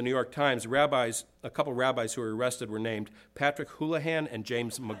 in the New York Times, a couple rabbis who were arrested were named Patrick Houlihan and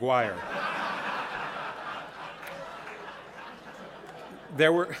James McGuire.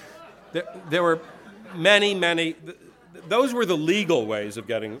 There were many, those were the legal ways of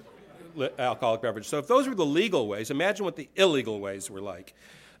getting alcoholic beverage. So if those were the legal ways, imagine what the illegal ways were like.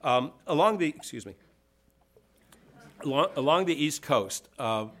 Along the East Coast,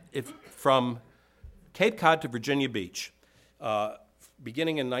 from Cape Cod to Virginia Beach,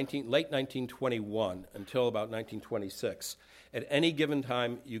 beginning in late 1921 until about 1926, at any given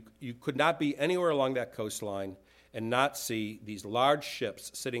time, you could not be anywhere along that coastline and not see these large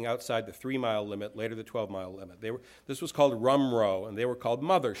ships sitting outside the 3-mile limit, later the 12-mile limit. This was called Rum Row, and they were called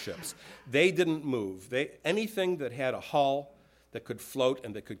mother ships. They didn't move. Anything that had a hull that could float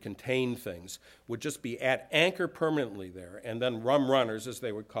and that could contain things would just be at anchor permanently there. And then rum runners, as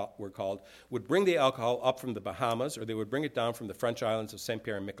they were called, would bring the alcohol up from the Bahamas, or they would bring it down from the French islands of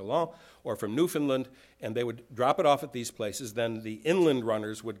Saint-Pierre and Miquelon, or from Newfoundland, and they would drop it off at these places. Then the inland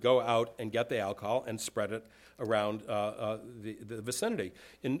runners would go out and get the alcohol and spread it around the vicinity.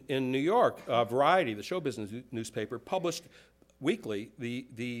 In New York, Variety, the show business newspaper, published weekly the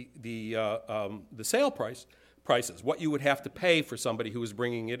sale prices, what you would have to pay for somebody who was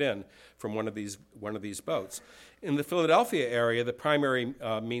bringing it in from one of these boats. In the Philadelphia area, the primary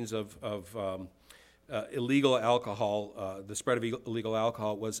means of illegal alcohol, the spread of illegal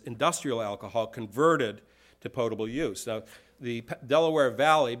alcohol, was industrial alcohol converted to potable use. Now, the Delaware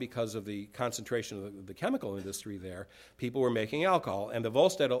Valley, because of the concentration of the chemical industry there, people were making alcohol, and the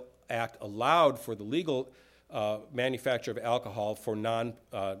Volstead Act allowed for the legal manufacture of alcohol for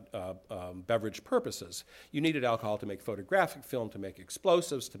non-beverage purposes. You needed alcohol to make photographic film, to make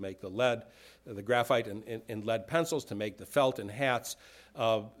explosives, to make the lead, the graphite and lead pencils, to make the felt and hats.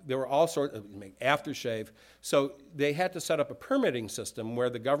 There were all sorts of make aftershave. So they had to set up a permitting system where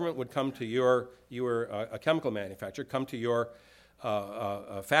the government would come to you were a chemical manufacturer, come to your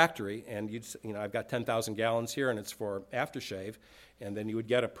factory, and I've got 10,000 gallons here, and it's for aftershave, and then you would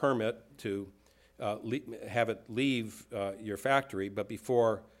get a permit to have it leave your factory, but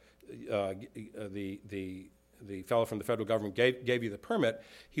before the fellow from the federal government gave you the permit,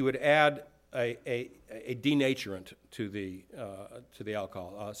 he would add a denaturant to the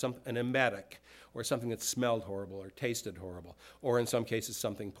alcohol, an emetic, or something that smelled horrible or tasted horrible, or in some cases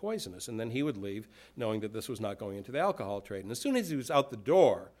something poisonous, and then he would leave knowing that this was not going into the alcohol trade. And as soon as he was out the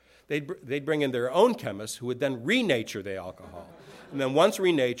door, they'd bring in their own chemists who would then renature the alcohol. And then once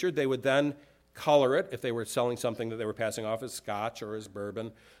renatured, they would then color it. If they were selling something that they were passing off as scotch or as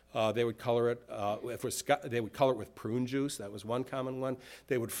bourbon, they would color it. They would color it with prune juice. That was one common one.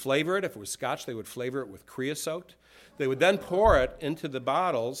 They would flavor it. If it was scotch, they would flavor it with creosote. They would then pour it into the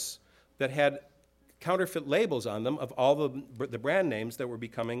bottles that had counterfeit labels on them of all the brand names that were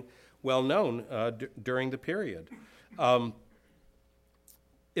becoming well known during the period.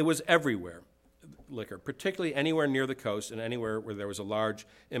 It was everywhere. Liquor, particularly anywhere near the coast and anywhere where there was a large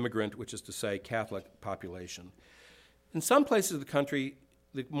immigrant, which is to say Catholic population. In some places of the country,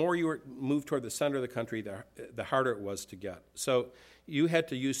 the more you moved toward the center of the country, the harder it was to get. So you had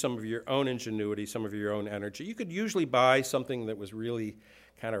to use some of your own ingenuity, some of your own energy. You could usually buy something that was really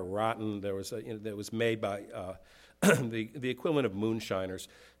kind of rotten. That was made by the equivalent of moonshiners.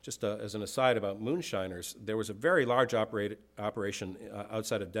 Just as an aside about moonshiners, there was a very large operation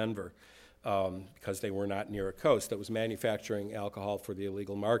outside of Denver, because they were not near a coast, that was manufacturing alcohol for the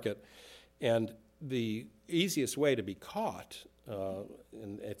illegal market. And the easiest way to be caught,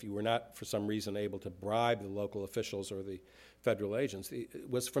 and if you were not for some reason able to bribe the local officials or the federal agents,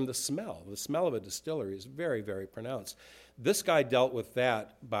 was from the smell. The smell of a distillery is very, very pronounced. This guy dealt with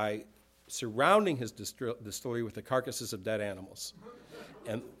that by surrounding his distillery with the carcasses of dead animals.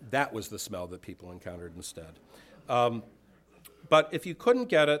 And that was the smell that people encountered instead. But if you couldn't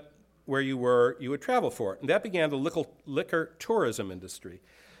get it where you were, you would travel for it. And that began the liquor tourism industry.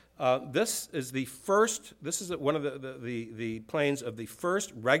 This is one of the planes of the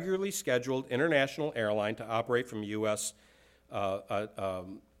first regularly scheduled international airline to operate from U.S. Port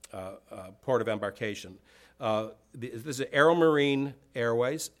of embarkation. This is Aeromarine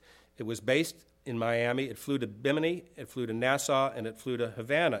Airways. It was based in Miami. It flew to Bimini, it flew to Nassau, and it flew to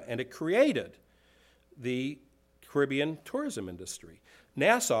Havana. And it created the Caribbean tourism industry.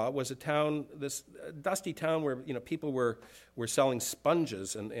 Nassau was a town, this dusty town where people were selling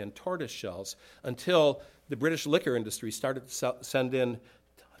sponges and tortoise shells until the British liquor industry started to send in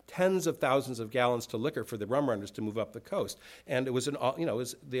tens of thousands of gallons to liquor for the rum runners to move up the coast. And it was it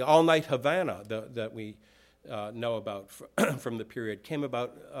was the all-night Havana that we know about from the period came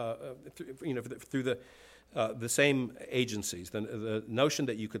about through the same agencies. The notion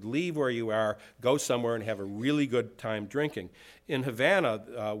that you could leave where you are, go somewhere, and have a really good time drinking. In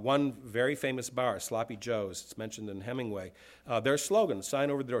Havana, one very famous bar, Sloppy Joe's, it's mentioned in Hemingway, their slogan,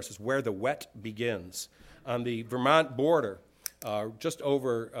 sign over the door, says, "Where the wet begins." On the Vermont border, just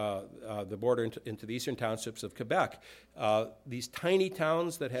over the border into the eastern townships of Quebec, these tiny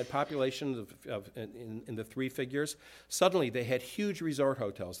towns that had populations in the three figures, suddenly they had huge resort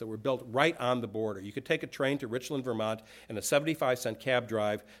hotels that were built right on the border. You could take a train to Richland, Vermont, and a 75-cent cab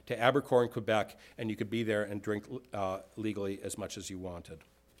drive to Abercorn, Quebec, and you could be there and drink legally as much as you wanted.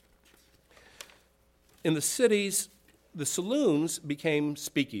 In the cities, the saloons became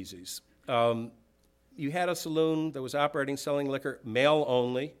speakeasies. You had a saloon that was operating, selling liquor, male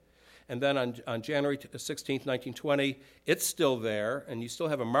only, and then on January 16th, 1920, it's still there, and you still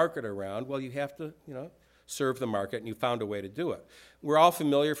have a market around. Well, you have to, serve the market, and you found a way to do it. We're all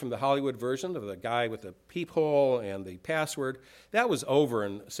familiar from the Hollywood version of the guy with the peephole and the password. That was over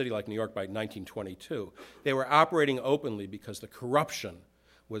in a city like New York by 1922. They were operating openly because the corruption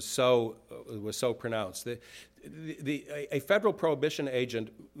was so pronounced. A federal prohibition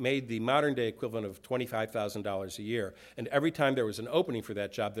agent made the modern-day equivalent of $25,000 a year, and every time there was an opening for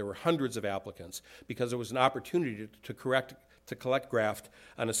that job, there were hundreds of applicants because it was an opportunity to collect graft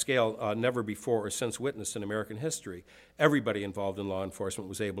on a scale never before or since witnessed in American history. Everybody involved in law enforcement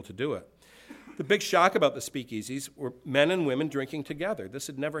was able to do it. The big shock about the speakeasies were men and women drinking together. This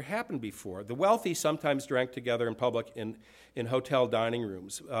had never happened before. The wealthy sometimes drank together in public in hotel dining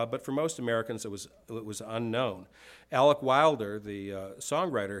rooms, but for most Americans it was unknown. Alec Wilder, the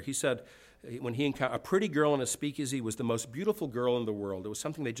songwriter, he said when he encountered a pretty girl in a speakeasy was the most beautiful girl in the world. It was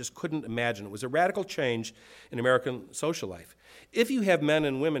something they just couldn't imagine. It was a radical change in American social life. If you have men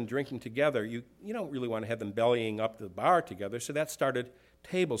and women drinking together, you don't really want to have them bellying up the bar together, so that started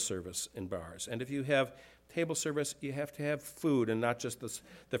table service in bars. And if you have table service, you have to have food and not just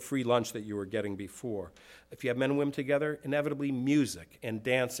the free lunch that you were getting before. If you have men and women together, inevitably music and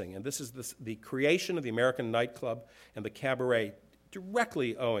dancing. And this is the creation of the American nightclub and the cabaret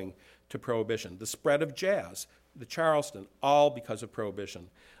directly owing to Prohibition. The spread of jazz, the Charleston, all because of Prohibition,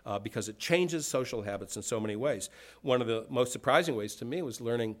 because it changes social habits in so many ways. One of the most surprising ways to me was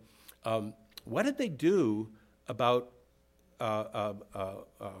learning what did they do about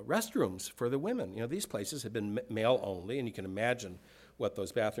restrooms for the women. These places had been male only, and you can imagine what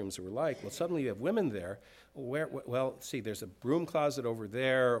those bathrooms were like. Well, suddenly you have women there. There's a broom closet over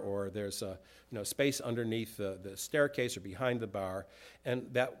there, or there's a space underneath the staircase or behind the bar, and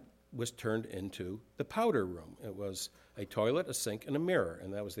that was turned into the powder room. It was a toilet, a sink, and a mirror,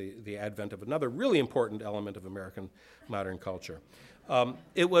 and that was the advent of another really important element of American modern culture.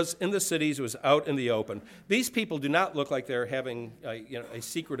 It was in the cities, it was out in the open. These people do not look like they're having a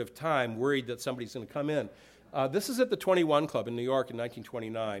secretive time, worried that somebody's going to come in. This is at the 21 Club in New York in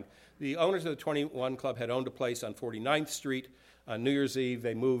 1929. The owners of the 21 Club had owned a place on 49th Street. On New Year's Eve,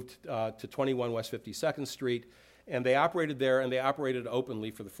 they moved to 21 West 52nd Street, and they operated there, and they operated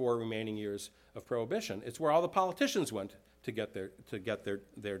openly for the 4 remaining years of Prohibition. It's where all the politicians went to get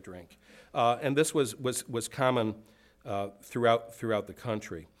their drink. And this was common throughout the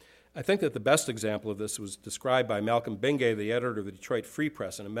country. I think that the best example of this was described by Malcolm Bingay, the editor of the Detroit Free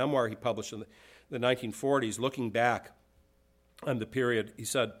Press, in a memoir he published in the 1940s, looking back on the period. He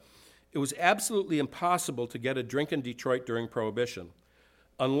said, "It was absolutely impossible to get a drink in Detroit during Prohibition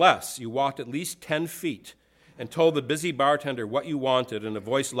unless you walked at least 10 feet and told the busy bartender what you wanted in a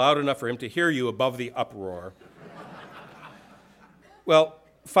voice loud enough for him to hear you above the uproar." Well,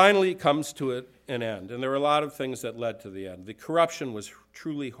 finally it comes to an end, and there were a lot of things that led to the end. The corruption was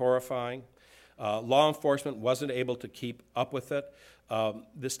truly horrifying. Law enforcement wasn't able to keep up with it.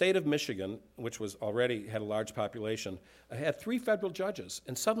 The state of Michigan, which was already had a large population, had 3 federal judges,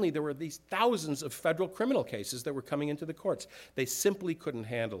 and suddenly there were these thousands of federal criminal cases that were coming into the courts. They simply couldn't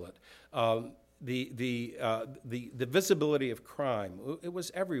handle it. The visibility of crime, it was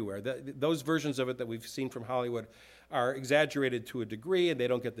everywhere. Those versions of it that we've seen from Hollywood are exaggerated to a degree, and they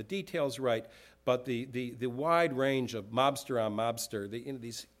don't get the details right, but the wide range of mobster on mobster,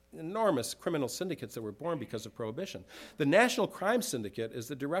 these enormous criminal syndicates that were born because of Prohibition. The National Crime Syndicate is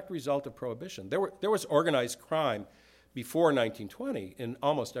the direct result of Prohibition. There was organized crime before 1920 in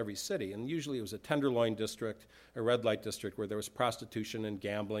almost every city, and usually it was a tenderloin district, a red light district where there was prostitution and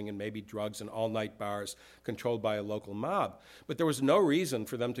gambling and maybe drugs and all-night bars controlled by a local mob. But there was no reason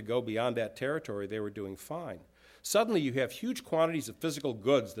for them to go beyond that territory. They were doing fine. Suddenly you have huge quantities of physical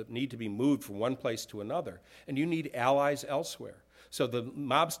goods that need to be moved from one place to another, and you need allies elsewhere. So the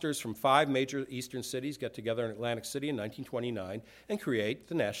mobsters from 5 major eastern cities get together in Atlantic City in 1929 and create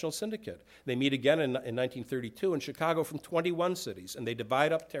the National Syndicate. They meet again in 1932 in Chicago from 21 cities, and they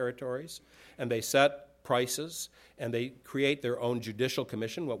divide up territories, and they set prices, and they create their own judicial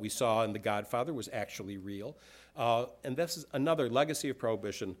commission. What we saw in The Godfather was actually real. And this is another legacy of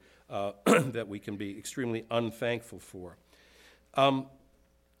Prohibition that we can be extremely unthankful for.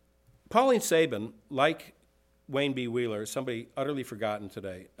 Pauline Sabin, like Wayne B. Wheeler, somebody utterly forgotten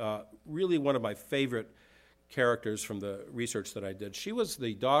today, really one of my favorite characters from the research that I did. She was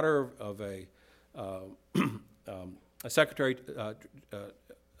the daughter of a secretary,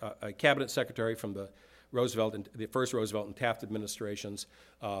 a cabinet secretary from the the first Roosevelt and Taft administrations.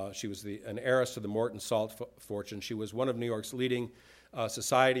 She was an heiress to the Morton Salt fortune. She was one of New York's leading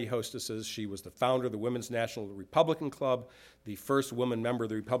society hostesses. She was the founder of the Women's National Republican Club, the first woman member of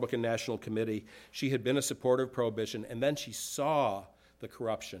the Republican National Committee. She had been a supporter of Prohibition, and then she saw the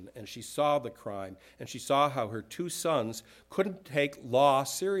corruption, and she saw the crime, and she saw how her two sons couldn't take law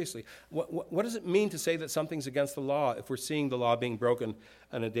seriously. What does it mean to say that something's against the law if we're seeing the law being broken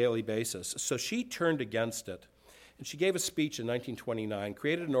on a daily basis? So she turned against it, and she gave a speech in 1929,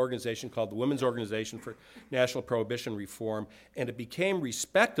 created an organization called the Women's Organization for National Prohibition Reform, and it became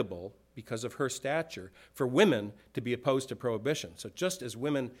respectable because of her stature for women to be opposed to prohibition. So just as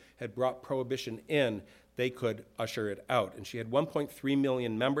women had brought prohibition in, they could usher it out. And she had 1.3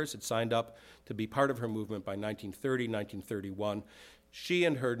 million members that signed up to be part of her movement by 1930, 1931. She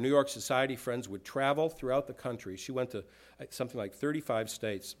and her New York society friends would travel throughout the country. She went to something like 35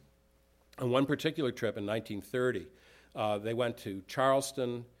 states. On one particular trip in 1930, they went to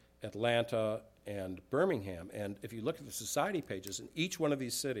Charleston, Atlanta, and Birmingham. And if you look at the society pages in each one of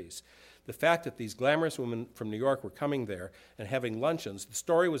these cities, the fact that these glamorous women from New York were coming there and having luncheons, the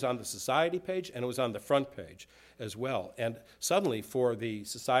story was on the society page and it was on the front page as well. And suddenly for the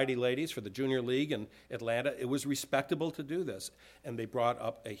society ladies, for the Junior League in Atlanta, it was respectable to do this. And they brought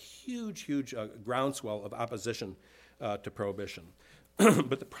up a huge groundswell of opposition to prohibition.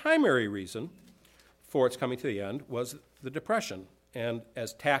 But the primary reason for its coming to the end was the Depression. And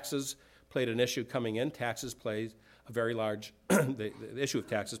as taxes played an issue coming in, taxes played a very large, the issue of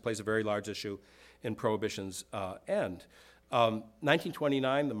taxes plays a very large issue in Prohibition's end.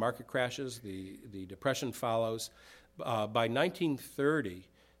 1929, the market crashes, the Depression follows. By 1930,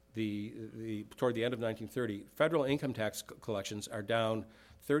 toward the end of 1930, federal income tax collections are down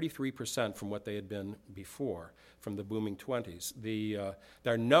 33% from what they had been before, from the booming 20s. There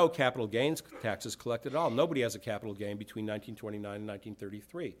are no capital gains taxes collected at all. Nobody has a capital gain between 1929 and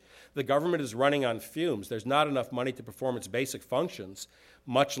 1933. The government is running on fumes. There's not enough money to perform its basic functions,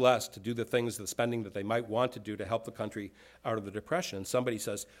 much less to do the spending that they might want to do to help the country out of the Depression. And somebody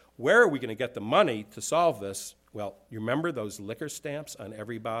says, where are we going to get the money to solve this? Well, you remember those liquor stamps on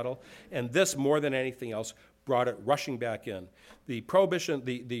every bottle? And this, more than anything else, brought it rushing back in. The prohibition,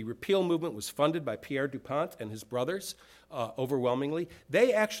 the repeal movement was funded by Pierre DuPont and his brothers overwhelmingly.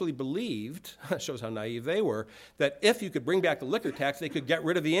 They actually believed, shows how naive they were, that if you could bring back the liquor tax, they could get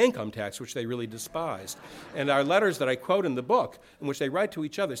rid of the income tax, which they really despised. And our letters that I quote in the book, in which they write to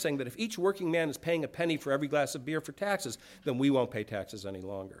each other, saying that if each working man is paying a penny for every glass of beer for taxes, then we won't pay taxes any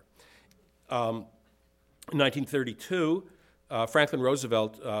longer. In 1932, Franklin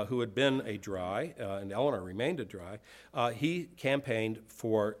Roosevelt, who had been a dry, and Eleanor remained a dry, he campaigned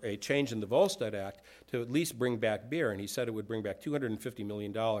for a change in the Volstead Act to at least bring back beer, and he said it would bring back $250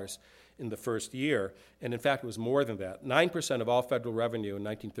 million in the first year, and in fact it was more than that. 9% of all federal revenue in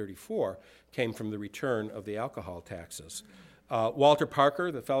 1934 came from the return of the alcohol taxes. Walter Parker,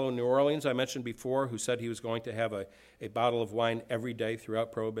 the fellow in New Orleans I mentioned before, who said he was going to have a bottle of wine every day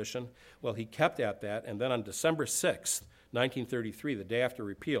throughout Prohibition, well, he kept at that, and then on December 6th, 1933, the day after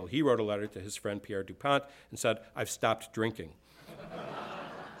repeal, he wrote a letter to his friend Pierre DuPont and said, "I've stopped drinking."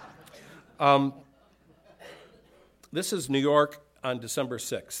 This is New York on December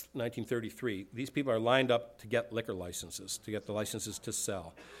 6th, 1933. These people are lined up to get liquor licenses, to get the licenses to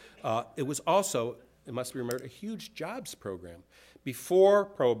sell. It was also, it must be remembered, a huge jobs program. Before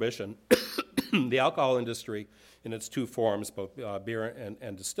Prohibition, the alcohol industry in its two forms, both beer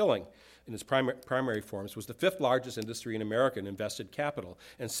and distilling, in its primary forms, was the fifth largest industry in America in invested capital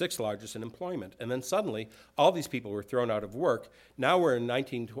and sixth largest in employment. And then suddenly, all these people were thrown out of work. Now we're in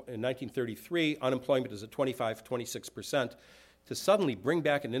 1933, unemployment is at 26%. To suddenly bring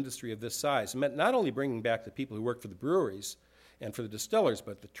back an industry of this size meant not only bringing back the people who worked for the breweries and for the distillers,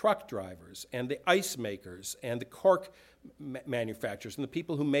 but the truck drivers and the ice makers and the cork manufacturers and the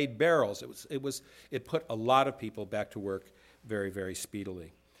people who made barrels. It put a lot of people back to work very, very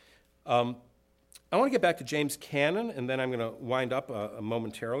speedily. I want to get back to James Cannon, and then I'm going to wind up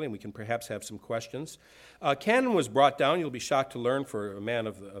momentarily, and we can perhaps have some questions. Cannon was brought down, you'll be shocked to learn for a man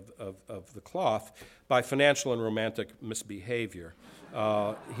of the cloth, by financial and romantic misbehavior.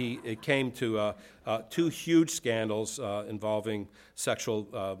 It came to two huge scandals involving sexual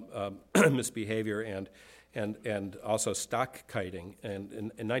misbehavior and also stock kiting. And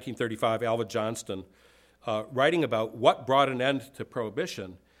in 1935, Alva Johnston, writing about what brought an end to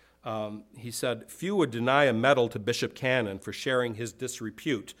Prohibition, he said, "Few would deny a medal to Bishop Cannon for sharing his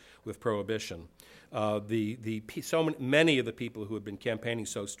disrepute with Prohibition." Many of the people who had been campaigning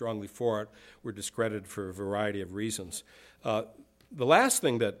so strongly for it were discredited for a variety of reasons. The last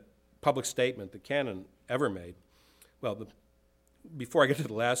public statement that Cannon ever made. Well, before I get to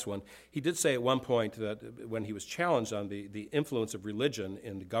the last one, he did say at one point that when he was challenged on the influence of religion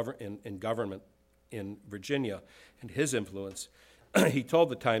in government in Virginia and his influence, he told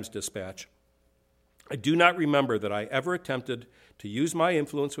the Times-Dispatch, "I do not remember that I ever attempted to use my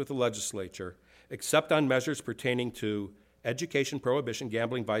influence with the legislature except on measures pertaining to education, prohibition,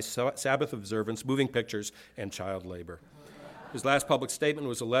 gambling, vice, Sabbath observance, moving pictures, and child labor." His last public statement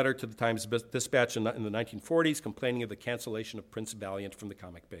was a letter to the Times-Dispatch in the 1940s complaining of the cancellation of Prince Valiant from the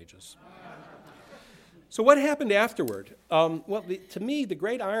comic pages. So what happened afterward? To me, the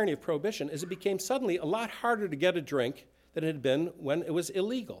great irony of Prohibition is it became suddenly a lot harder to get a drink than it had been when it was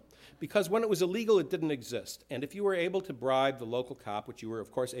illegal. Because when it was illegal, it didn't exist. And if you were able to bribe the local cop, which you were,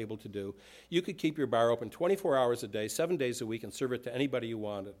 of course, able to do, you could keep your bar open 24 hours a day, 7 days a week, and serve it to anybody you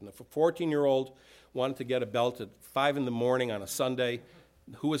wanted. And if a 14-year-old wanted to get a belt at 5 in the morning on a Sunday,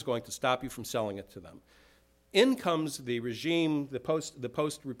 who was going to stop you from selling it to them? In comes the regime, the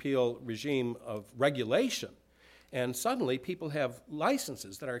post-repeal regime of regulation. And suddenly, people have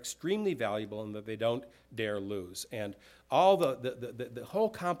licenses that are extremely valuable and that they don't dare lose. And all the whole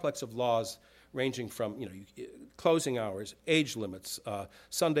complex of laws, ranging from closing hours, age limits,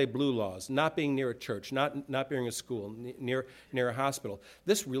 Sunday blue laws, not being near a church, not being a school, near a hospital.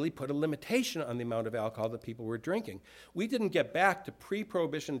 This really put a limitation on the amount of alcohol that people were drinking. We didn't get back to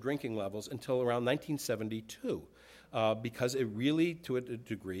pre-prohibition drinking levels until around 1972, because it really, to a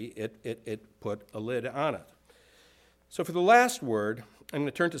degree, it put a lid on it. So for the last word, I'm going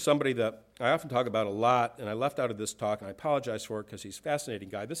to turn to somebody that I often talk about a lot, and I left out of this talk, and I apologize for it because he's a fascinating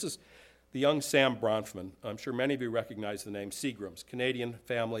guy. This is the young Sam Bronfman. I'm sure many of you recognize the name Seagrams. Canadian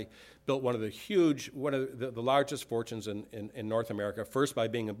family, built one of the largest fortunes in North America, first by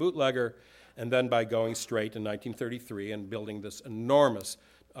being a bootlegger, and then by going straight in 1933 and building this enormous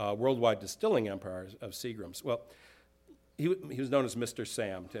worldwide distilling empire of Seagrams. Well, he was known as Mr.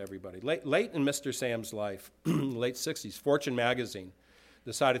 Sam to everybody. Late in Mr. Sam's life, late 60s, Fortune magazine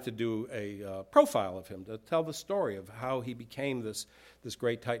decided to do a profile of him, to tell the story of how he became this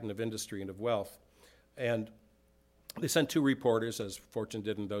great titan of industry and of wealth. And they sent 2 reporters, as Fortune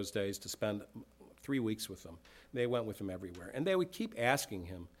did in those days, to spend 3 weeks with him. They went with him everywhere. And they would keep asking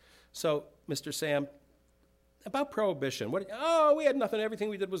him, "So, Mr. Sam, about Prohibition, we had nothing. Everything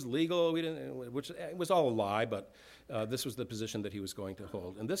we did was legal. Which it was all a lie, but this was the position that he was going to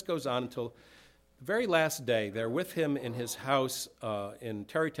hold." And this goes on until the very last day. They're with him in his house in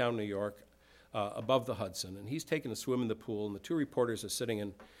Tarrytown, New York, above the Hudson. And he's taking a swim in the pool, and the 2 reporters are sitting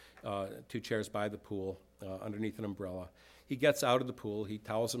in 2 chairs by the pool underneath an umbrella. He gets out of the pool. He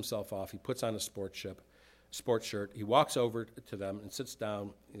towels himself off. He puts on a sports shirt. He walks over to them and sits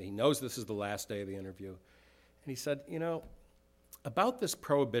down. And he knows this is the last day of the interview. And he said, about this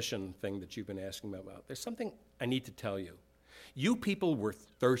Prohibition thing that you've been asking me about, there's something I need to tell you. You people were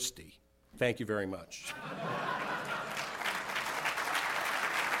thirsty. Thank you very much.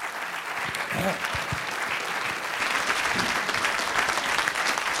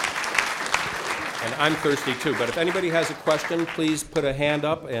 And I'm thirsty too, but if anybody has a question, please put a hand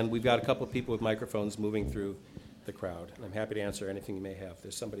up, and we've got a couple of people with microphones moving through the crowd, and I'm happy to answer anything you may have.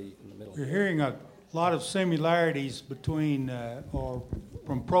 There's somebody in the middle. You're hearing a lot of similarities between, or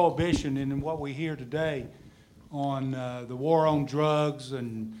from Prohibition and what we hear today on the war on drugs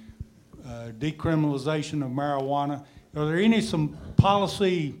and decriminalization of marijuana. Are there some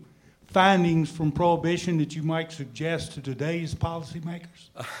policy findings from Prohibition that you might suggest to today's policymakers?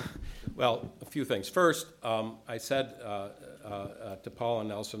 Well, a few things. First, I said to Paul and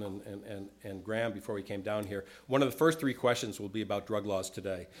Nelson and Graham before we came down here, one of the first 3 questions will be about drug laws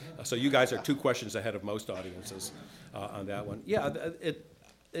today. So you guys are 2 questions ahead of most audiences on that one. Yeah,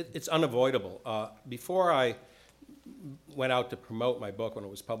 it's unavoidable. Before I went out to promote my book when it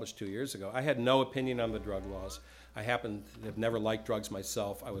was published 2 years ago, I had no opinion on the drug laws. I happen to have never liked drugs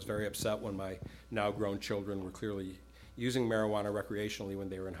myself. I was very upset when my now grown children were clearly using marijuana recreationally when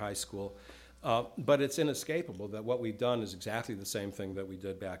they were in high school. But it's inescapable that what we've done is exactly the same thing that we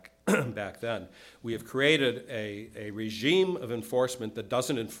did back then. We have created a regime of enforcement that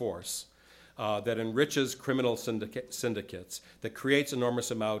doesn't enforce, that enriches criminal syndicates, that creates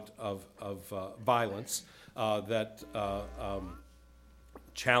enormous amount of violence, that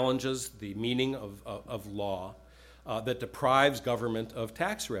challenges the meaning of law, that deprives government of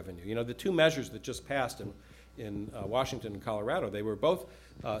tax revenue. The 2 measures that just passed in Washington and Colorado, they were both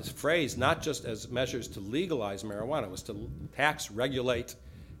phrased not just as measures to legalize marijuana, it was to tax, regulate,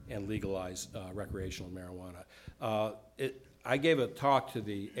 and legalize recreational marijuana. I gave a talk to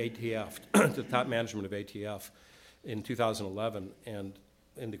the ATF, to the top management of ATF in 2011, and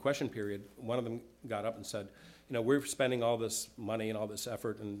in the question period, one of them got up and said, we're spending all this money and all this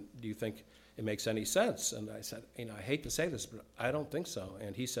effort, and do you think it makes any sense? And I said, I hate to say this, but I don't think so.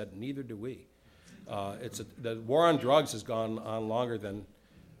 And he said, neither do we. The war on drugs has gone on longer than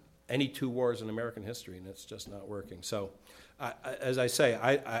any 2 wars in American history, and it's just not working. So, as I say,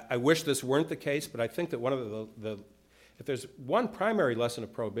 I wish this weren't the case, but I think that one of if there's one primary lesson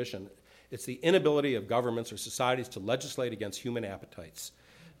of Prohibition, it's the inability of governments or societies to legislate against human appetites.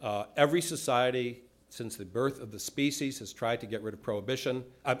 Every society since the birth of the species has tried to get rid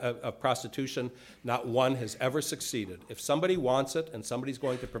of prostitution. Not one has ever succeeded. If somebody wants it and somebody's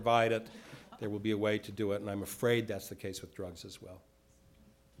going to provide it, there will be a way to do it, and I'm afraid that's the case with drugs as well.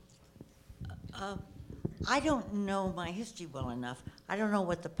 I don't know my history well enough. I don't know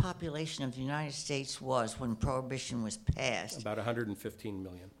what the population of the United States was when Prohibition was passed. About 115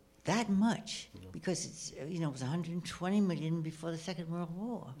 million. That much, because it's, it was 120 million before the Second World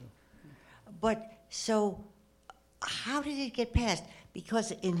War. But so, how did it get passed?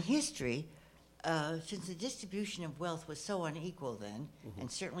 Because in history, since the distribution of wealth was so unequal then,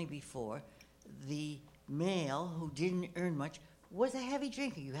 and certainly before, the male who didn't earn much was a heavy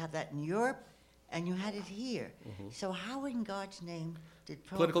drinker. You have that in Europe, and you had it here. So how in God's name did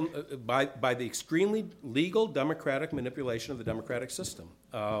by the extremely legal democratic manipulation of the democratic system,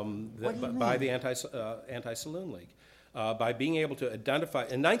 by the Anti-Saloon League, by being able to identify.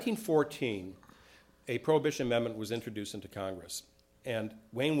 In 1914, a Prohibition amendment was introduced into Congress, and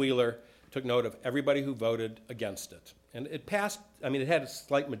Wayne Wheeler took note of everybody who voted against it. And it passed, it had a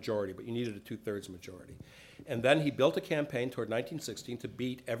slight majority, but you needed a 2/3 majority. And then he built a campaign toward 1916 to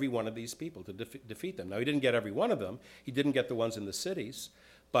beat every one of these people, to defeat them. Now, he didn't get every one of them. He didn't get the ones in the cities.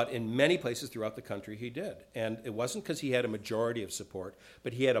 But in many places throughout the country, he did. And it wasn't because he had a majority of support,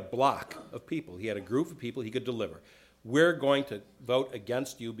 but he had a block of people. He had a group of people he could deliver. We're going to vote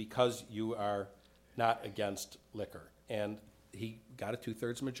against you because you are not against liquor. And he got a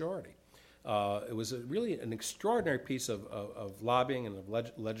 2/3 majority. It was really an extraordinary piece of lobbying and of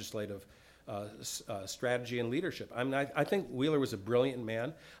legislative strategy and leadership. I think Wheeler was a brilliant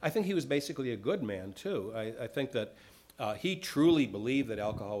man. I think he was basically a good man, too. I think that he truly believed that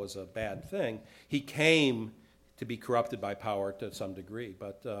alcohol was a bad thing. He came to be corrupted by power to some degree,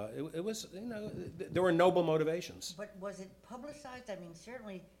 but it was, there were noble motivations. But was it publicized?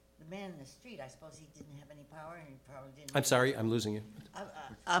 Certainly the man in the street, I suppose he didn't have any power, and he probably didn't. I'm sorry, I'm losing you.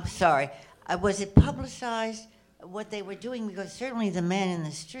 I'm sorry. Was it publicized what they were doing? Because certainly the man in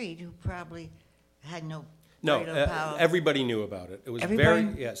the street, who probably had no power. Everybody knew about it. It was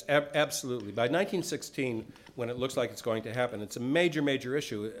Everybody? yes, absolutely. By 1916, when it looks like it's going to happen, it's a major, major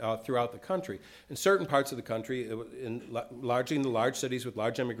issue throughout the country. In certain parts of the country, largely in the large cities with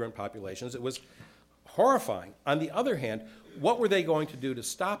large immigrant populations, it was horrifying. On the other hand, what were they going to do to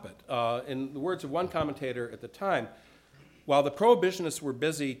stop it? In the words of one commentator at the time, while the prohibitionists were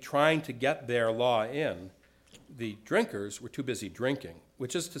busy trying to get their law in, the drinkers were too busy drinking,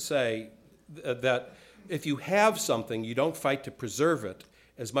 which is to say that if you have something, you don't fight to preserve it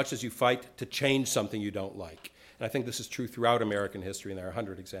as much as you fight to change something you don't like. And I think this is true throughout American history, and there are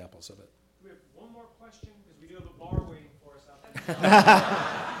 100 examples of it. We have one more question, because we do have a bar waiting for us out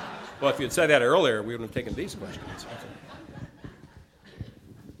there. Well, if you had said that earlier, we wouldn't have taken these questions.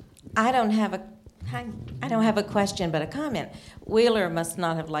 I don't have a question, but a comment. Wheeler must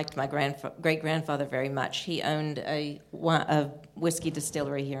not have liked my great-grandfather very much. He owned a whiskey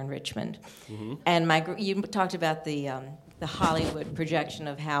distillery here in Richmond. And you talked about the Hollywood projection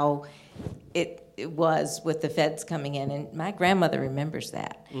of how it was with the feds coming in, and my grandmother remembers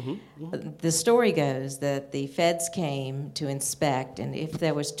that. The story goes that the feds came to inspect, and if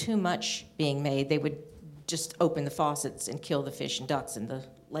there was too much being made, they would just open the faucets and kill the fish and ducks in the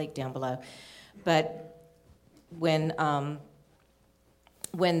lake down below. But when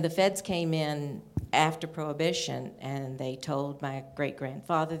the feds came in after Prohibition, and they told my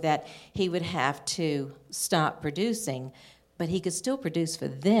great-grandfather that he would have to stop producing, but he could still produce for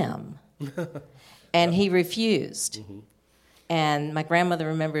them, and he refused. And my grandmother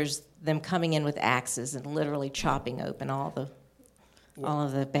remembers them coming in with axes and literally chopping open all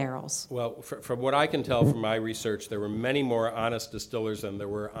of the barrels. Well, from what I can tell from my research, there were many more honest distillers than there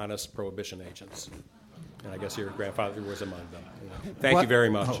were honest prohibition agents. And I guess your grandfather was among them. Thank you very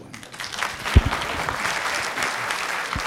much.